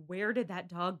is like, where did that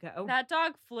dog go? That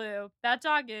dog flew. That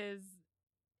dog is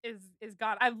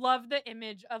gone. I love the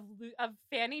image of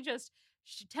Fanny just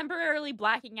temporarily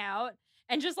blacking out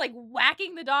and just like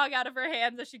whacking the dog out of her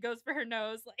hands as she goes for her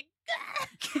nose. Like,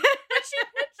 When she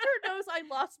pinched her nose, I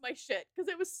lost my shit because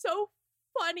it was so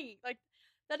funny. Like,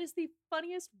 that is the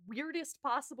funniest, weirdest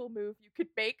possible move you could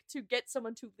make to get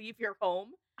someone to leave your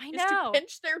home. I Is know. to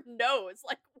pinch their nose.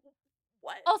 Like,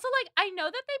 what? Also, like, I know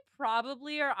that they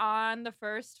probably are on the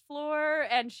first floor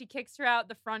and she kicks her out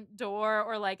the front door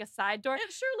or like a side door.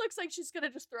 It sure looks like she's gonna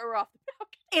just throw her off the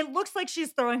balcony. It looks like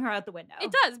she's throwing her out the window.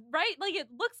 It does, right? Like, it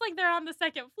looks like they're on the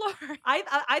second floor. I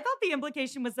thought the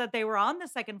implication was that they were on the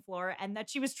second floor and that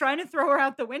she was trying to throw her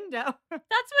out the window.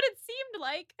 That's what it seemed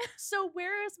like. So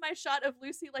where is my shot of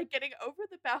Lucy like getting over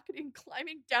the balcony and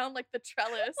climbing down like the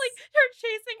trellis? Like, her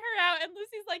chasing her out and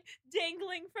Lucy's like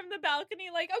dangling from the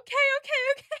balcony, like, okay.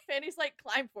 Fanny's like,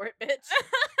 climb for it, bitch.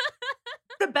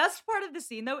 The best part of the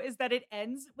scene, though, is that it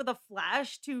ends with a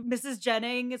flash to Mrs.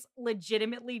 Jennings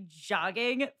legitimately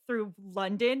jogging through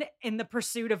London in the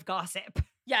pursuit of gossip.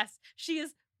 Yes, she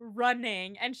is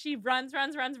running and she runs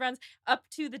up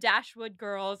to the Dashwood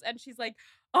girls and she's like,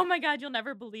 oh my god, you'll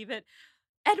never believe it.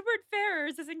 Edward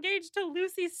Ferrars is engaged to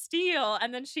Lucy Steele.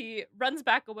 And then she runs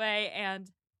back away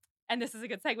and this is a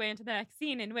good segue into the next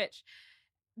scene in which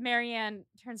Marianne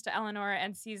turns to Eleanor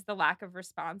and sees the lack of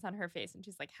response on her face. And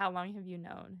she's like, how long have you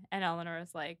known? And Eleanor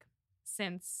is like,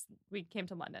 since we came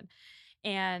to London.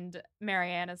 And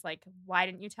Marianne is like, why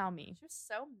didn't you tell me? She was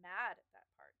so mad at that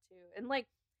part too. And like,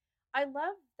 I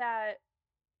love that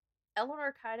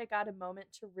Eleanor kind of got a moment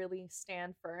to really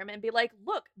stand firm and be like,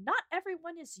 look, not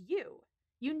everyone is you.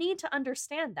 You need to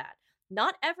understand that.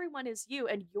 Not everyone is you,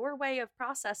 and your way of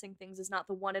processing things is not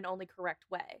the one and only correct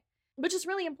way. Which is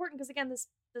really important because, again, this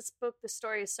book, this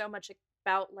story is so much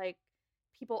about like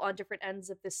people on different ends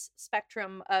of this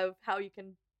spectrum of how you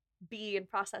can be and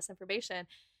process information.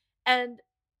 And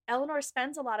Eleanor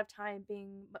spends a lot of time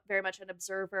being very much an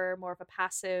observer, more of a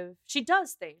passive. She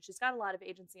does things. She's got a lot of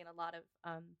agency and a lot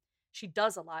of, she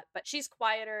does a lot, but she's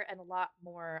quieter and a lot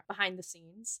more behind the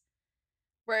scenes.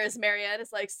 Whereas Marianne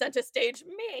is like, center stage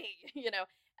me, you know?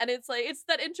 And it's like, it's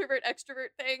that introvert extrovert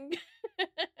thing.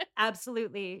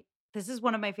 Absolutely. This is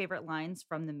one of my favorite lines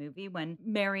from the movie when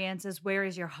Marianne says, where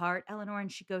is your heart, Eleanor?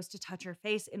 And she goes to touch her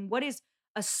face. And what is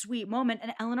a sweet moment.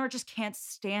 And Eleanor just can't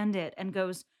stand it and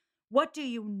goes, what do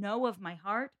you know of my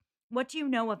heart? What do you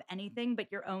know of anything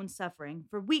but your own suffering?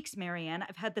 For weeks, Marianne,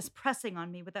 I've had this pressing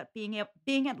on me without being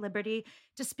at liberty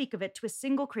to speak of it to a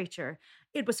single creature.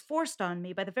 It was forced on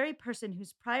me by the very person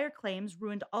whose prior claims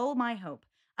ruined all my hope.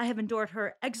 I have endured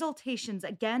her exaltations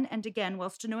again and again,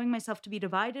 whilst knowing myself to be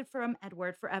divided from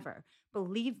Edward forever.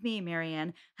 Believe me,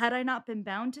 Marianne, had I not been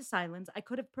bound to silence, I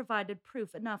could have provided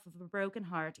proof enough of a broken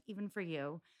heart, even for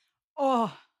you.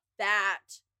 Oh, That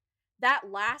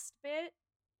last bit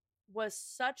was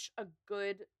such a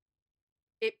good,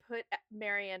 it put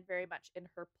Marianne very much in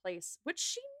her place, which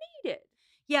she needed.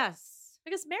 yes.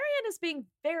 Because Marianne is being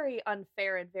very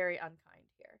unfair and very unkind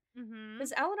here.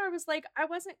 Because Eleanor was like, I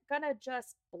wasn't gonna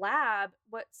just blab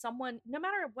what someone, no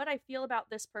matter what I feel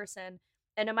about this person,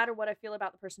 and no matter what I feel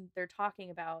about the person they're talking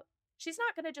about, she's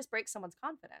not gonna just break someone's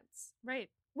confidence. Right.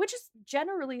 Which is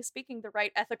generally speaking the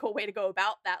right ethical way to go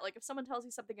about that. Like, if someone tells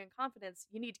you something in confidence,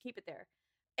 you need to keep it there.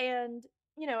 And,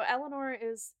 you know, Eleanor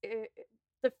is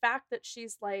the fact that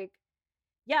she's like,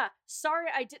 yeah, sorry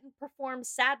I didn't perform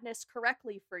sadness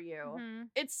correctly for you.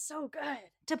 It's so good.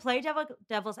 To play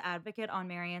devil's advocate on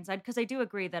Marianne's side, because I do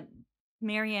agree that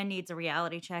Marianne needs a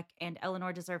reality check and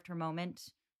Eleanor deserved her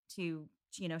moment to,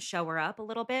 show her up a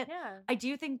little bit. Yeah. I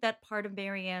do think that part of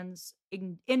Marianne's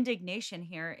indignation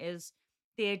here is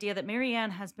the idea that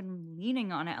Marianne has been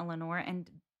leaning on Eleanor, and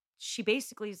she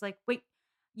basically is like, wait,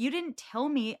 you didn't tell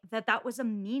me that that was a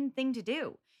mean thing to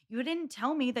do. You didn't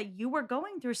tell me that you were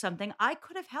going through something. I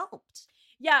could have helped.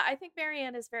 Yeah, I think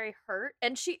Marianne is very hurt.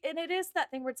 And it is that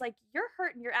thing where it's like, you're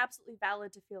hurt and you're absolutely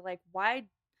valid to feel like, why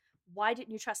didn't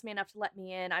you trust me enough to let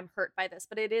me in? I'm hurt by this.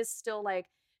 But it is still like,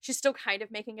 she's still kind of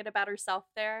making it about herself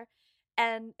there.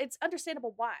 And it's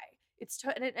understandable why.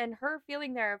 And her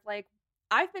feeling there of like,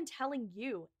 I've been telling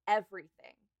you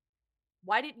everything.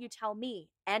 Why didn't you tell me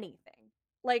anything?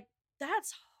 Like,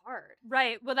 that's hard.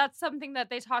 Right. Well, that's something that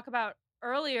they talk about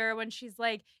earlier when she's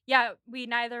like, yeah, we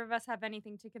neither of us have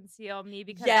anything to conceal, me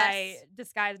because I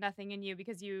disguise nothing in you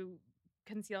because you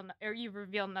conceal or you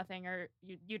reveal nothing or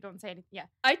you don't say anything. Yeah.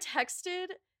 I texted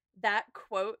that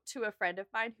quote to a friend of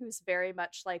mine who's very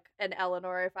much like an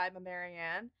Eleanor if I'm a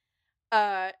Marianne.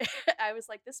 I was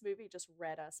like, this movie just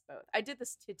read us both. I did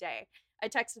this today. I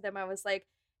texted them. I was like,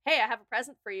 hey, I have a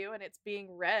present for you, and it's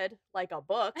being read like a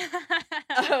book.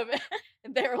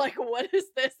 And they were like, what is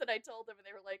this? And I told them, and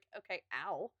they were like, okay,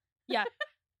 ow.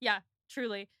 Yeah,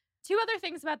 truly. Two other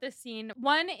things about this scene.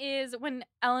 One is when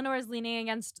Eleanor is leaning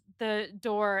against the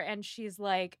door and she's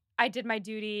like, I did my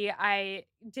duty. I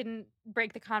didn't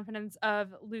break the confidence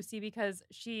of Lucy because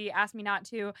she asked me not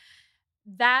to.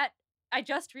 That, I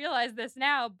just realized this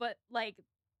now, but like,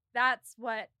 that's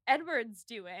what Edward's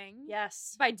doing.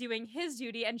 Yes. By doing his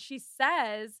duty. And she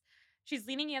says, she's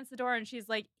leaning against the door and she's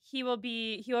like, he will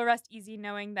rest easy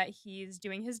knowing that he's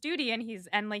doing his duty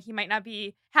and like, he might not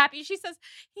be happy. She says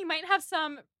he might have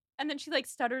some, and then she like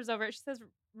stutters over it. She says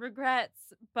regrets,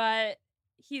 but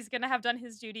he's going to have done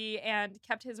his duty and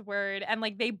kept his word. And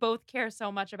like, they both care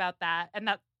so much about that. And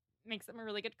that makes them a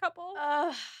really good couple.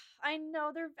 I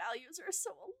know their values are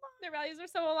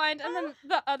so aligned. And then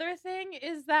the other thing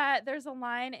is that there's a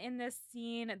line in this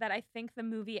scene that I think the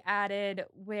movie added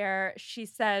where she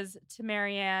says to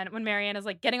Marianne, when Marianne is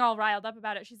like getting all riled up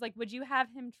about it, she's like, would you have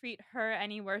him treat her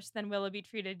any worse than Willoughby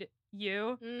treated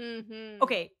you? Mm-hmm.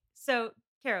 Okay, so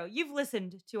Caro, you've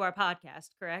listened to our podcast,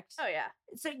 correct? Oh, yeah.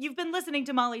 So you've been listening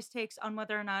to Molly's takes on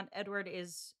whether or not Edward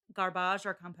is garbage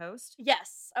or compost?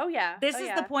 Yes. Oh, yeah. This is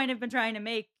the point I've been trying to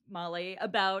make, Molly,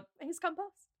 about he's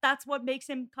compost. That's what makes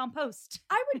him compost.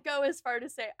 I would go as far to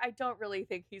say I don't really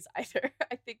think he's either.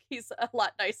 I think he's a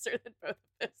lot nicer than both of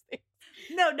those things.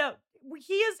 No.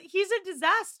 He's a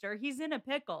disaster. He's in a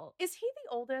pickle. Is he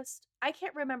the oldest? I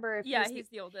can't remember if he's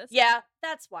the oldest. Yeah,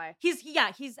 that's why. He's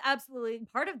absolutely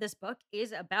part of this book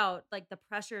is about like the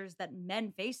pressures that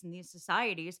men face in these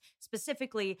societies,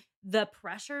 specifically the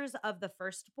pressures of the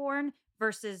firstborn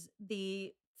versus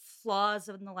the flaws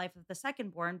in the life of the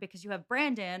secondborn, because you have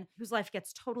Brandon, whose life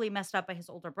gets totally messed up by his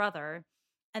older brother,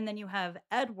 and then you have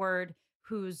Edward,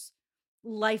 whose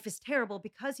life is terrible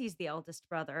because he's the eldest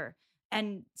brother.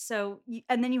 And so,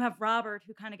 and then you have Robert,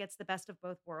 who kind of gets the best of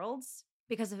both worlds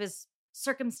because of his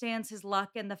circumstance, his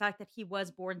luck, and the fact that he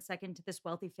was born second to this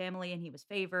wealthy family and he was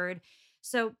favored.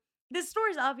 So this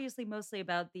story is obviously mostly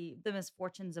about the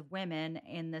misfortunes of women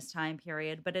in this time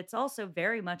period, but it's also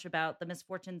very much about the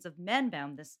misfortunes of men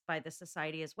bound by this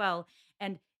society as well.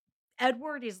 And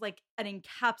Edward is like an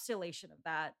encapsulation of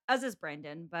that, as is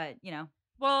Brandon, but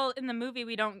Well, in the movie,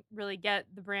 we don't really get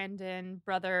the Brandon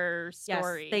brother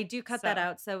story. Yes, they do cut that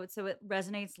out, so it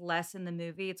resonates less in the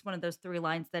movie. It's one of those three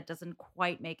lines that doesn't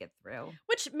quite make it through.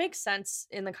 Which makes sense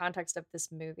in the context of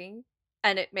this movie.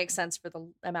 and it makes sense for the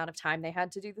amount of time they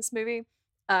had to do this movie.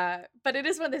 But it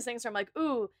is one of those things where I'm like,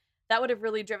 ooh, that would have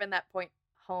really driven that point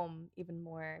home even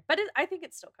more. But I think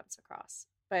it still comes across.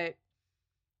 But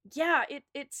yeah,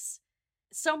 it's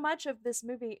so much of this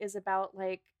movie is about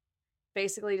like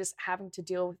basically just having to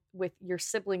deal with your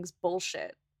siblings'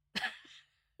 bullshit.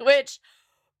 Which,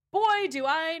 boy, do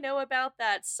I know about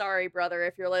that. Sorry, brother,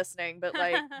 if you're listening, but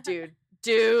like, dude,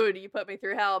 you put me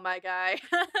through hell, my guy.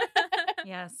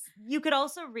 Yes. You could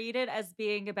also read it as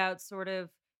being about sort of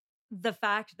the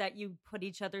fact that you put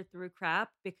each other through crap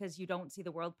because you don't see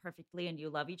the world perfectly and you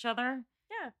love each other.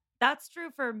 Yeah. That's true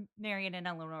for Marion and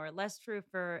Eleanor. Less true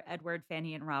for Edward,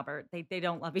 Fanny, and Robert. They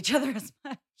don't love each other as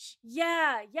much.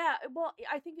 Yeah. Well,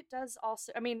 I think it does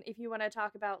also. I mean, if you want to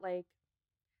talk about like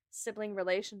sibling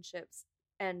relationships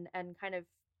and kind of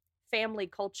family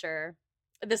culture,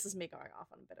 this is me going off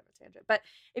on a bit of a tangent, but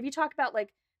if you talk about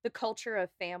like the culture of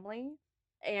family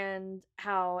and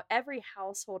how every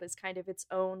household is kind of its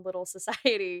own little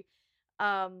society,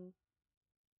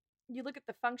 you look at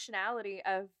the functionality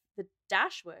of the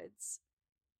Dashwoods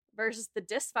versus the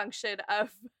dysfunction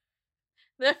of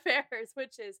the Ferrers,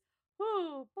 which is,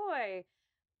 oh boy,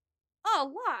 a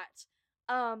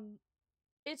lot.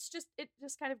 It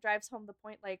just kind of drives home the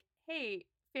point, like, hey,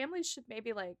 families should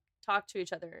maybe like talk to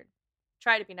each other,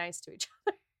 try to be nice to each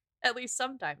other, at least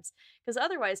sometimes, because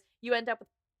otherwise you end up with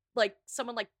like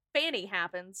someone like Fanny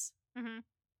happens. Mm-hmm.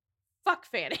 Fuck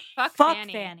Fanny. Fuck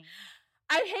Fanny.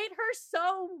 I hate her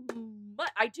so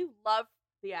much. I do love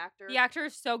the actor. The actor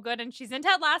is so good, and she's in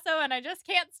Ted Lasso, and I just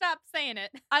can't stop saying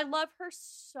it. I love her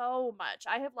so much.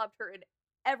 I have loved her in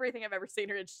everything I've ever seen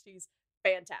her in. She's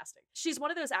fantastic. She's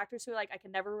one of those actors who like I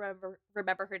can never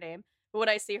remember her name, but when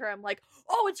I see her, I'm like,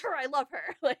 oh, it's her. I love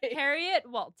her. Like Harriet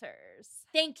Walters.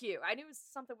 Thank you. I knew it was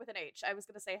something with an H. I was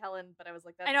gonna say Helen, but I was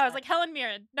like, I know. I was like Helen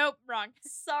Mirren. Nope, wrong.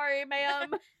 Sorry,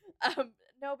 ma'am.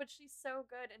 No, but she's so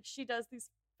good, and she does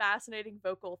these fascinating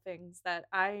vocal things that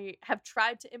I have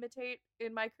tried to imitate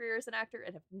in my career as an actor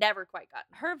and have never quite gotten.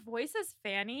 Her voice as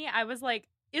Fanny, I was like,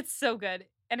 it's so good.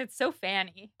 And it's so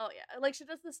Fanny. Oh, yeah. Like, she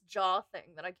does this jaw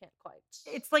thing that I can't quite.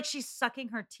 It's like she's sucking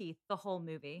her teeth the whole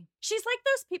movie. She's like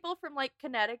those people from, like,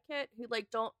 Connecticut who, like,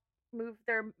 don't move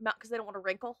their mouth because they don't want to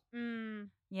wrinkle.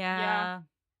 Yeah.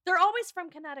 They're always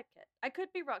from Connecticut. I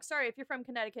could be wrong. Sorry if you're from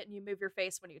Connecticut and you move your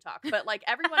face when you talk. But, like,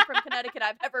 everyone from Connecticut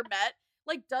I've ever met,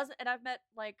 like, doesn't, and I've met,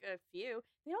 like, a few,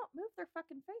 they don't move their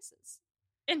fucking faces.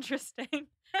 Interesting.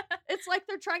 It's like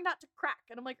they're trying not to crack.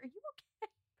 And I'm like, are you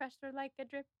okay? Pressure like a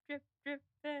drip, drip, drip,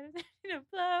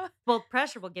 flow. Well,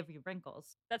 pressure will give you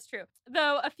wrinkles. That's true.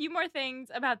 Though, a few more things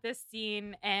about this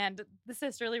scene and the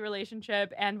sisterly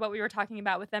relationship and what we were talking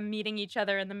about with them meeting each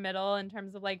other in the middle in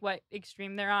terms of like what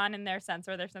extreme they're on in their sense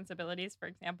or their sensibilities, for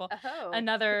example. Oh,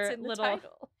 Another it's in the little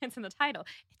title. It's in the title.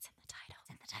 It's in the title. It's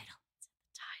in the title. It's in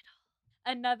the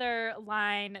title. Another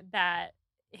line that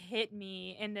hit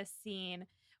me in this scene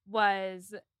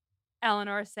was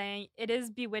Eleanor saying, "It is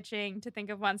bewitching to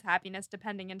think of one's happiness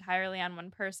depending entirely on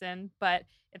one person, but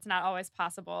it's not always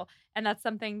possible." And that's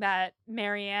something that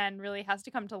Marianne really has to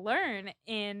come to learn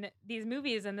in these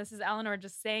movies. And this is Eleanor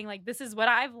just saying, like, this is what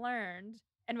I've learned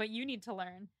and what you need to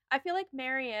learn. I feel like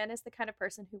Marianne is the kind of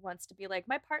person who wants to be like,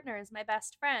 my partner is my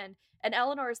best friend. And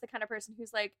Eleanor is the kind of person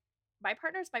who's like, my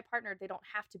partner is my partner. They don't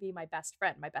have to be my best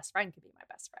friend. My best friend can be my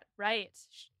best friend. Right.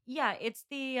 Yeah, it's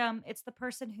the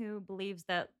person who believes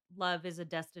that love is a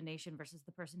destination versus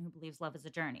the person who believes love is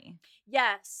a journey.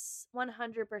 Yes,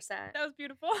 100%. That was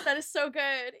beautiful. That is so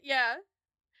good. Yeah.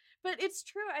 But it's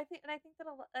true. I think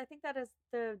that is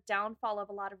the downfall of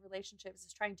a lot of relationships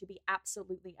is trying to be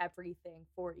absolutely everything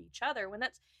for each other when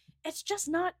it's just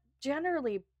not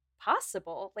generally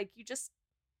possible. Like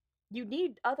you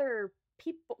need other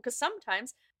people because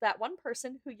sometimes that one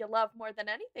person who you love more than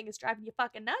anything is driving you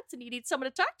fucking nuts and you need someone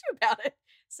to talk to about it.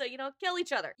 So, kill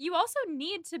each other. You also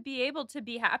need to be able to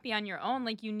be happy on your own.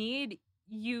 Like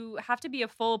you have to be a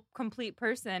full, complete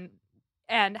person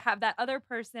and have that other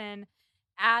person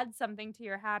add something to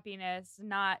your happiness,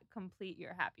 not complete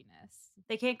your happiness.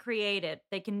 They can't create it.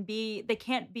 They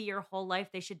can't be your whole life.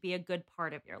 They should be a good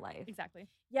part of your life. Exactly.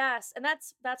 Yes, and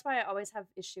that's why I always have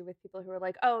issue with people who are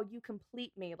like, "Oh, you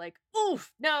complete me." Like,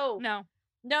 oof, no,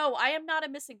 I am not a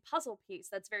missing puzzle piece.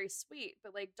 That's very sweet,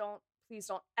 but like, please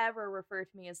don't ever refer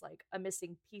to me as like a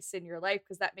missing piece in your life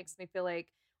because that makes me feel like,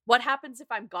 what happens if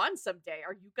I'm gone someday?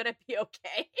 Are you gonna be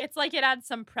okay? It's like it adds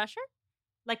some pressure,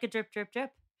 like a drip, drip,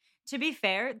 drip. To be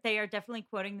fair, they are definitely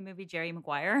quoting the movie Jerry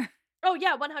Maguire. Oh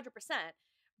yeah, 100%.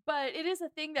 But it is a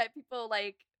thing that people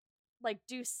like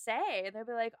do say, and they'll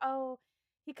be like, "Oh,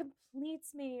 he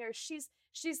completes me," or she's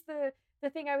the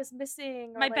thing I was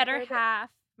missing, or my like, better half.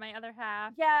 my other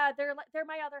half. Yeah, they're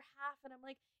my other half, and I'm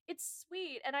like, it's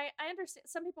sweet, and I understand.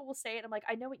 Some people will say it, and I'm like,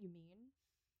 I know what you mean,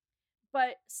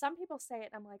 but some people say it,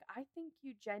 and I'm like, I think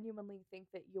you genuinely think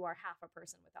that you are half a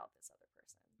person without this other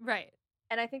person, Right.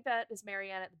 and I think that is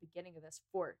Marianne at the beginning of this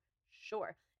for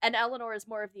sure, and Eleanor is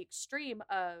more of the extreme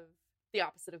of the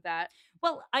opposite of that.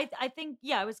 Well, I think,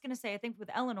 yeah, I was gonna say, I think with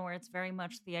Eleanor, it's very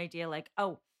much the idea like,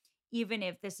 oh, even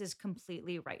if this is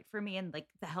completely right for me and like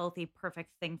the healthy,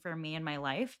 perfect thing for me in my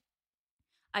life,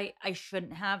 I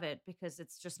shouldn't have it because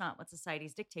it's just not what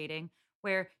society's dictating.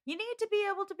 Where you need to be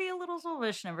able to be a little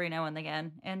selfish every now and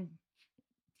again. And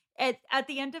at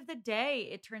the end of the day,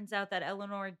 it turns out that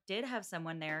Eleanor did have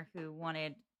someone there who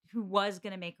was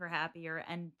going to make her happier,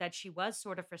 and that she was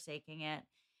sort of forsaking it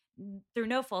through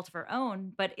no fault of her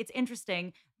own. But it's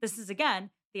interesting. This is again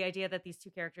the idea that these two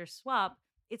characters swap.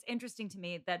 It's interesting to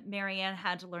me that Marianne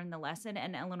had to learn the lesson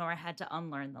and Eleanor had to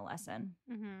unlearn the lesson.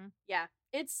 Mm-hmm. Yeah,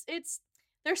 it's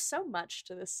there's so much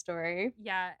to this story.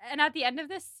 Yeah. And at the end of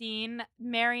this scene,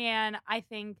 Marianne, I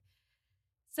think,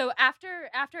 so after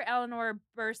Eleanor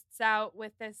bursts out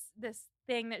with this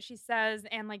thing that she says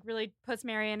and like really puts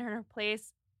Marianne in her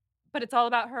place, but it's all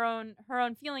about her own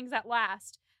feelings at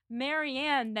last.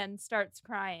 Marianne then starts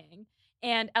crying,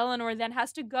 and Eleanor then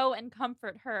has to go and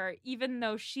comfort her, even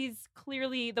though she's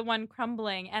clearly the one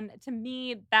crumbling. And to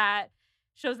me, that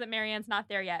shows that Marianne's not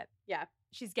there yet. Yeah.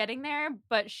 She's getting there,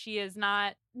 but she is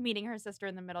not meeting her sister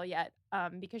in the middle yet,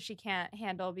 because she can't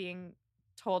handle being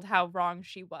told how wrong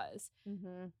she was.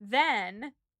 Mm-hmm.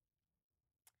 Then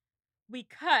we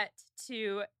cut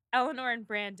to Eleanor and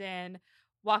Brandon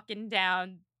walking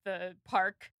down the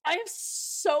park. I have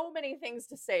so many things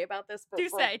to say about this. Do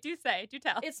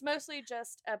tell. It's mostly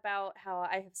just about how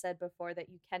I have said before that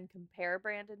you can compare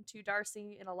Brandon to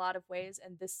Darcy in a lot of ways,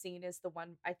 and this scene is the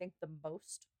one I think the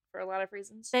most for a lot of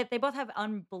reasons. They both have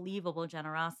unbelievable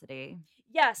generosity.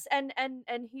 Yes, and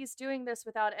he's doing this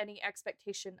without any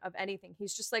expectation of anything.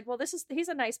 He's just like, well, he's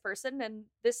a nice person, and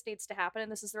this needs to happen, and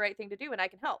this is the right thing to do, and I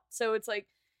can help. So it's like,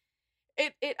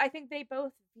 I think they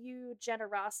both view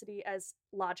generosity as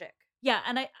logic. Yeah,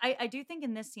 and I do think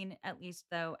in this scene, at least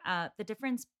though, the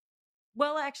difference.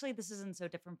 Well, actually, this isn't so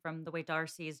different from the way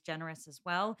Darcy is generous as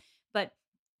well, but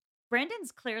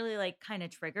Brandon's clearly like kind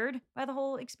of triggered by the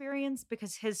whole experience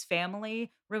because his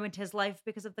family ruined his life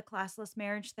because of the classless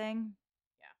marriage thing.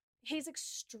 He's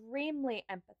extremely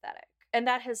empathetic, and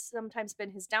that has sometimes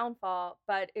been his downfall,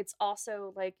 but it's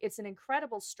also like it's an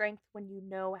incredible strength when you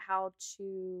know how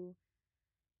to,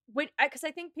 because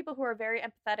I think people who are very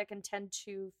empathetic and tend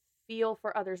to feel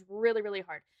for others really, really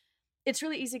hard, it's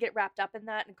really easy to get wrapped up in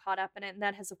that and caught up in it, and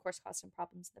that has of course caused him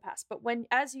problems in the past. But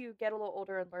as you get a little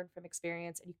older and learn from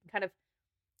experience, and you can kind of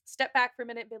step back for a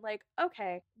minute and be like,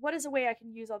 okay, what is a way I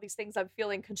can use all these things I'm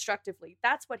feeling constructively?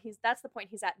 That's the point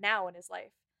he's at now in his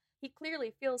life. He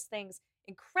clearly feels things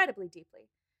incredibly deeply,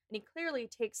 and he clearly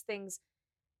takes things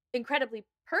incredibly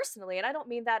personally. And I don't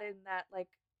mean that in that like,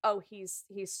 oh, he's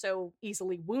so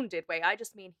easily wounded way. I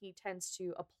just mean he tends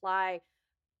to apply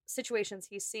situations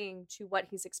he's seeing to what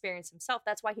he's experienced himself.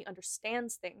 That's why he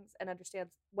understands things and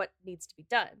understands what needs to be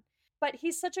done. But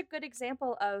he's such a good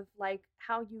example of like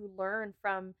how you learn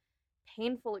from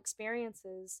painful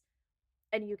experiences,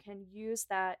 and you can use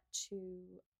that to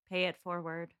pay it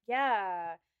forward.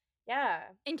 Yeah.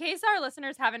 In case our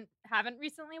listeners haven't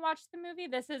recently watched the movie,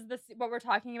 this is what we're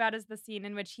talking about is the scene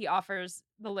in which he offers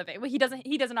the living. Well, he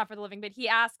doesn't offer the living, but he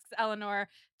asks Eleanor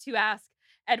to ask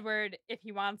Edward if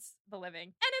he wants the living.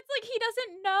 And it's like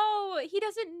he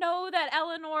doesn't know that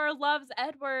Eleanor loves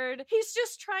Edward. He's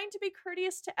just trying to be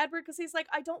courteous to Edward because he's like,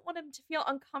 I don't want him to feel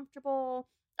uncomfortable.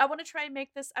 I want to try and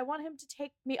make this, I want him to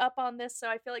take me up on this, so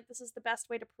I feel like this is the best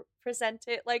way to present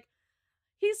it. Like,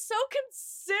 he's so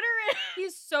considerate.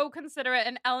 He's so considerate,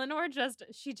 and Eleanor just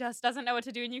doesn't know what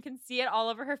to do, and you can see it all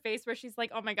over her face where she's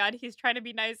like, oh my god, he's trying to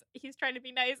be nice.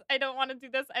 I don't want to do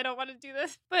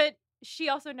this. But she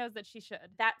also knows that she should.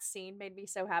 That scene made me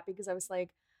so happy because I was like,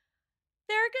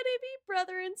 they're gonna be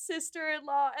brother and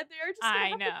sister-in-law, and they're just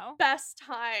gonna have the best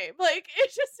time. Like, it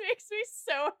just makes me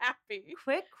so happy.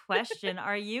 Quick question: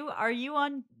 Are you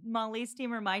on Molly's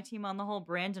team or my team on the whole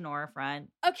Brandon-Nora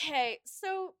front? Okay,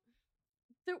 so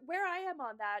where I am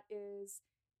on that is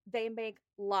they make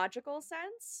logical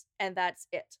sense, and that's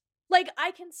it. Like,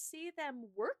 I can see them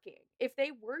working. If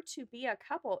they were to be a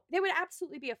couple, they would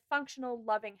absolutely be a functional,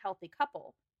 loving, healthy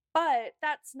couple. But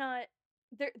that's not,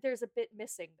 there's a bit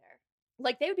missing there.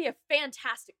 Like, they would be a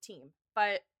fantastic team,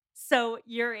 but So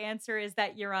your answer is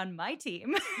that you're on my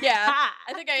team. Yeah,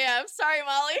 I think I am. Sorry,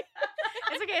 Molly.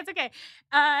 It's okay. It's okay.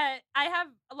 I have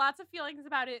lots of feelings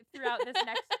about it throughout this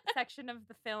next section of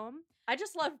the film. I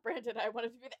just love Brandon. I want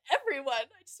him to be with everyone.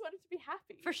 I just want him to be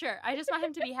happy. For sure. I just want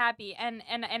him to be happy. And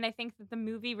I think that the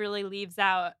movie really leaves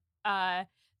out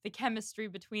the chemistry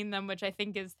between them, which I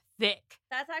think is thick.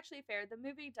 That's actually fair. The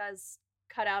movie does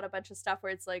cut out a bunch of stuff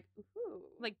where it's like, ooh.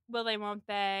 Like, will they, won't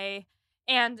they?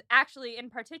 And actually, in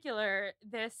particular,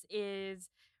 this is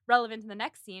relevant in the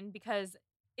next scene because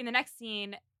in the next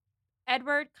scene,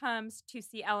 Edward comes to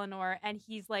see Eleanor and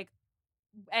he's like,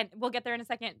 and we'll get there in a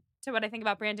second to what I think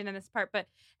about Brandon in this part, but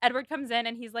Edward comes in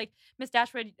and he's like, Miss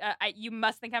Dashwood, you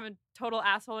must think I'm a total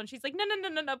asshole. And she's like,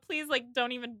 no, please, like,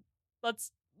 don't even,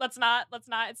 let's not,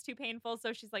 it's too painful.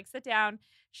 So she's like, sit down.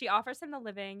 She offers him the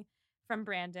living from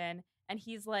Brandon and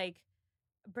he's like,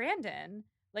 Brandon,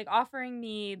 like, offering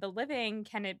me the living,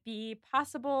 can it be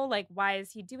possible? Like, why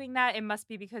is he doing that? It must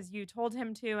be because you told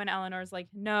him to. And Eleanor's like,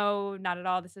 no, not at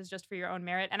all. This is just for your own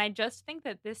merit. And I just think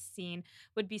that this scene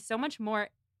would be so much more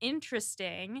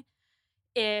interesting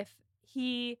if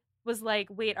he was like,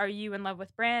 wait, are you in love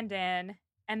with Brandon?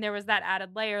 And there was that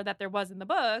added layer that there was in the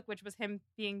book, which was him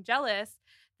being jealous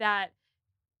that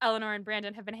Eleanor and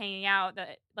Brandon have been hanging out,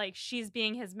 that like she's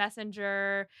being his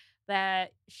messenger,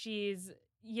 that she's,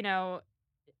 you know,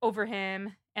 over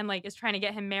him and like is trying to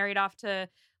get him married off to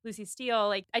Lucy Steele.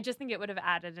 Like, I just think it would have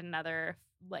added another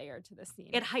layer to the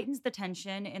scene. It heightens the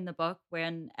tension in the book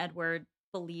when Edward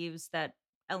believes that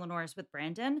Eleanor is with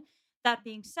Brandon. That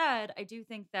being said, I do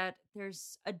think that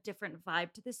there's a different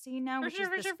vibe to the scene now, For which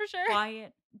sure, is this for sure.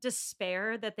 quiet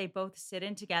despair that they both sit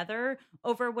in together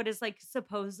over what is like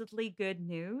supposedly good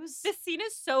news. This scene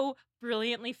is so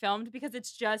brilliantly filmed because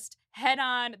it's just head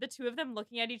on, the two of them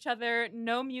looking at each other,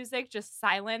 no music, just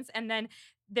silence. And then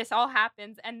this all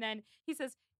happens. And then he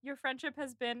says, your friendship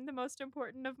has been the most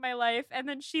important of my life. And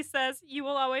then she says, you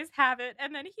will always have it.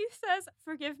 And then he says,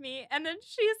 forgive me. And then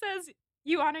she says,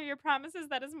 you honor your promises.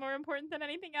 That is more important than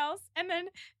anything else. And then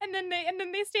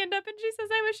they stand up and she says,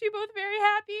 I wish you both very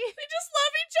happy. They just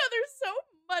love each other so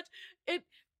much.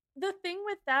 The thing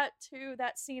with that too,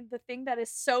 that scene, the thing that is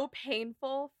so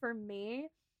painful for me,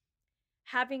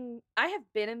 I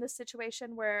have been in this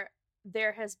situation where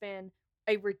there has been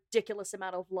a ridiculous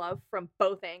amount of love from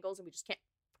both angles and we just can't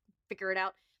figure it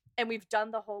out. And we've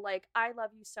done the whole, like, I love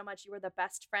you so much. You are the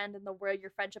best friend in the world.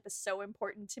 Your friendship is so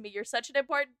important to me. You're such an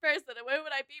important person. And where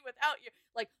would I be without you?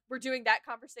 Like, we're doing that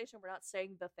conversation. We're not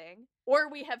saying the thing. Or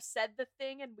we have said the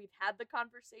thing and we've had the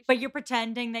conversation. But you're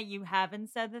pretending that you haven't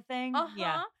said the thing?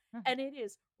 Yeah. And it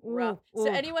is rough.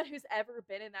 So anyone who's ever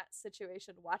been in that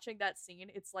situation, watching that scene,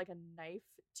 it's like a knife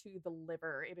to the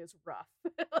liver. It is rough.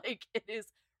 Like, it is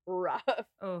rough.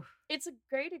 Oh, It's a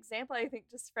great example, I think,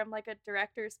 just from like a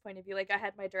director's point of view. Like, I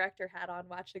had my director hat on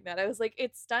watching that. I was like,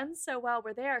 it's done so well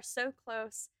where they are so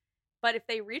close, but if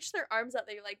they reach their arms out,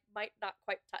 they like might not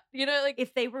quite touch. You know, like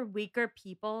if they were weaker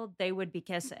people, they would be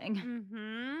kissing.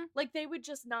 Mm-hmm. like they would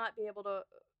just not be able to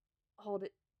hold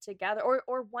it together,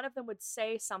 or one of them would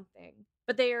say something,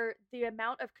 but the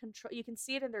amount of control, you can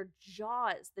see it in their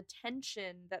jaws, the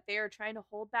tension that they are trying to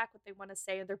hold back what they want to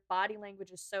say, and their body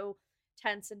language is so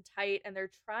tense and tight, and they're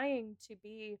trying to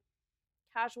be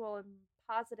casual and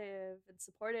positive and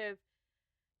supportive,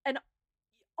 and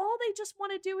all they just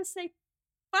want to do is say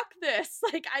fuck this,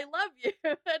 like, I love you.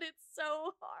 And it's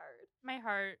so hard. My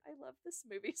heart. I love this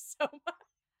movie so much.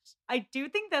 I do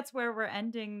think that's where we're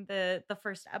ending the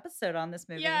first episode on this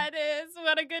movie. Yeah, it is.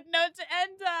 What a good note to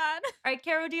end on. All right,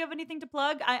 Caro, do you have anything to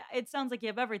plug? It sounds like you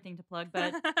have everything to plug,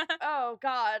 but Oh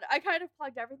God, I kind of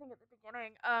plugged everything at the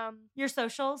beginning. your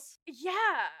socials? Yeah.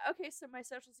 Okay, so my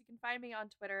socials, you can find me on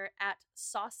Twitter at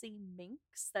Saucy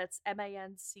Minx. That's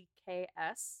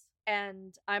MANCKS.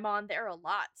 And I'm on there a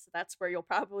lot, so that's where you'll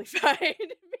probably find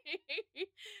me.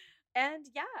 And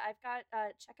yeah, I've got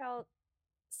check out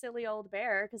Silly Old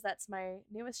Bear, because that's my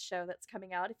newest show that's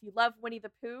coming out. If you love Winnie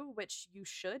the Pooh, which you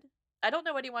should. I don't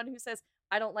know anyone who says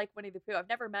I don't like Winnie the Pooh. I've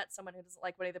never met someone who doesn't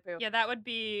like Winnie the Pooh. Yeah, that would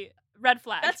be red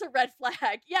flag. That's a red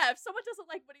flag. Yeah, if someone doesn't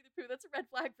like Winnie the Pooh, that's a red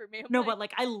flag for me. No, but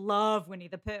like I love Winnie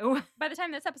the Pooh. By the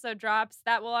time this episode drops,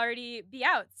 that will already be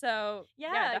out. So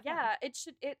yeah, definitely. it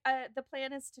should. The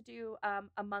plan is to do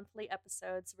a monthly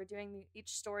episode. So we're doing each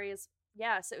story is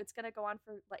so it's gonna go on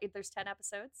for like there's 10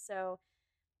 episodes. So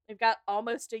we've got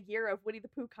almost a year of Winnie the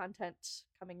Pooh content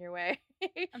coming your way.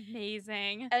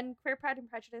 Amazing. And Queer Pride and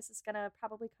Prejudice is gonna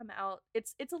probably come out.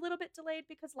 It's a little bit delayed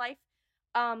because life.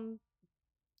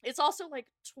 It's also like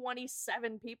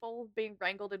 27 people being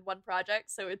wrangled in one project,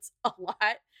 so it's a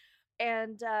lot.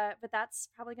 And but that's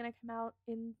probably gonna come out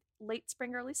in late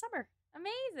spring, early summer.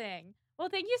 Amazing. Well,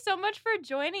 thank you so much for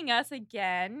joining us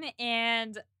again.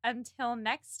 And until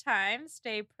next time,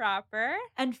 stay proper.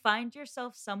 And find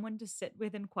yourself someone to sit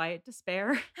with in quiet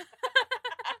despair.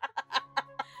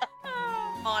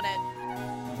 On it.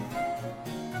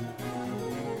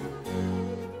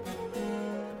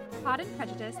 Pod and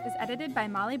Prejudice is edited by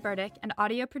Molly Burdick and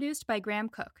audio produced by Graham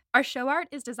Cook. Our show art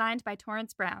is designed by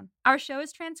Torrance Brown. Our show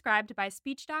is transcribed by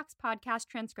SpeechDocs Podcast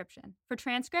Transcription. For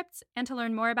transcripts and to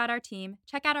learn more about our team,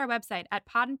 check out our website at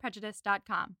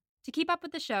podandprejudice.com. To keep up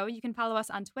with the show, you can follow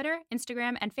us on Twitter,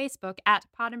 Instagram, and Facebook at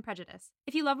Pod and Prejudice.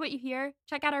 If you love what you hear,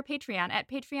 check out our Patreon at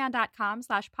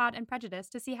patreon.com/podandprejudice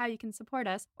to see how you can support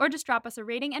us, or just drop us a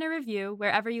rating and a review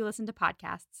wherever you listen to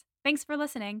podcasts. Thanks for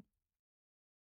listening.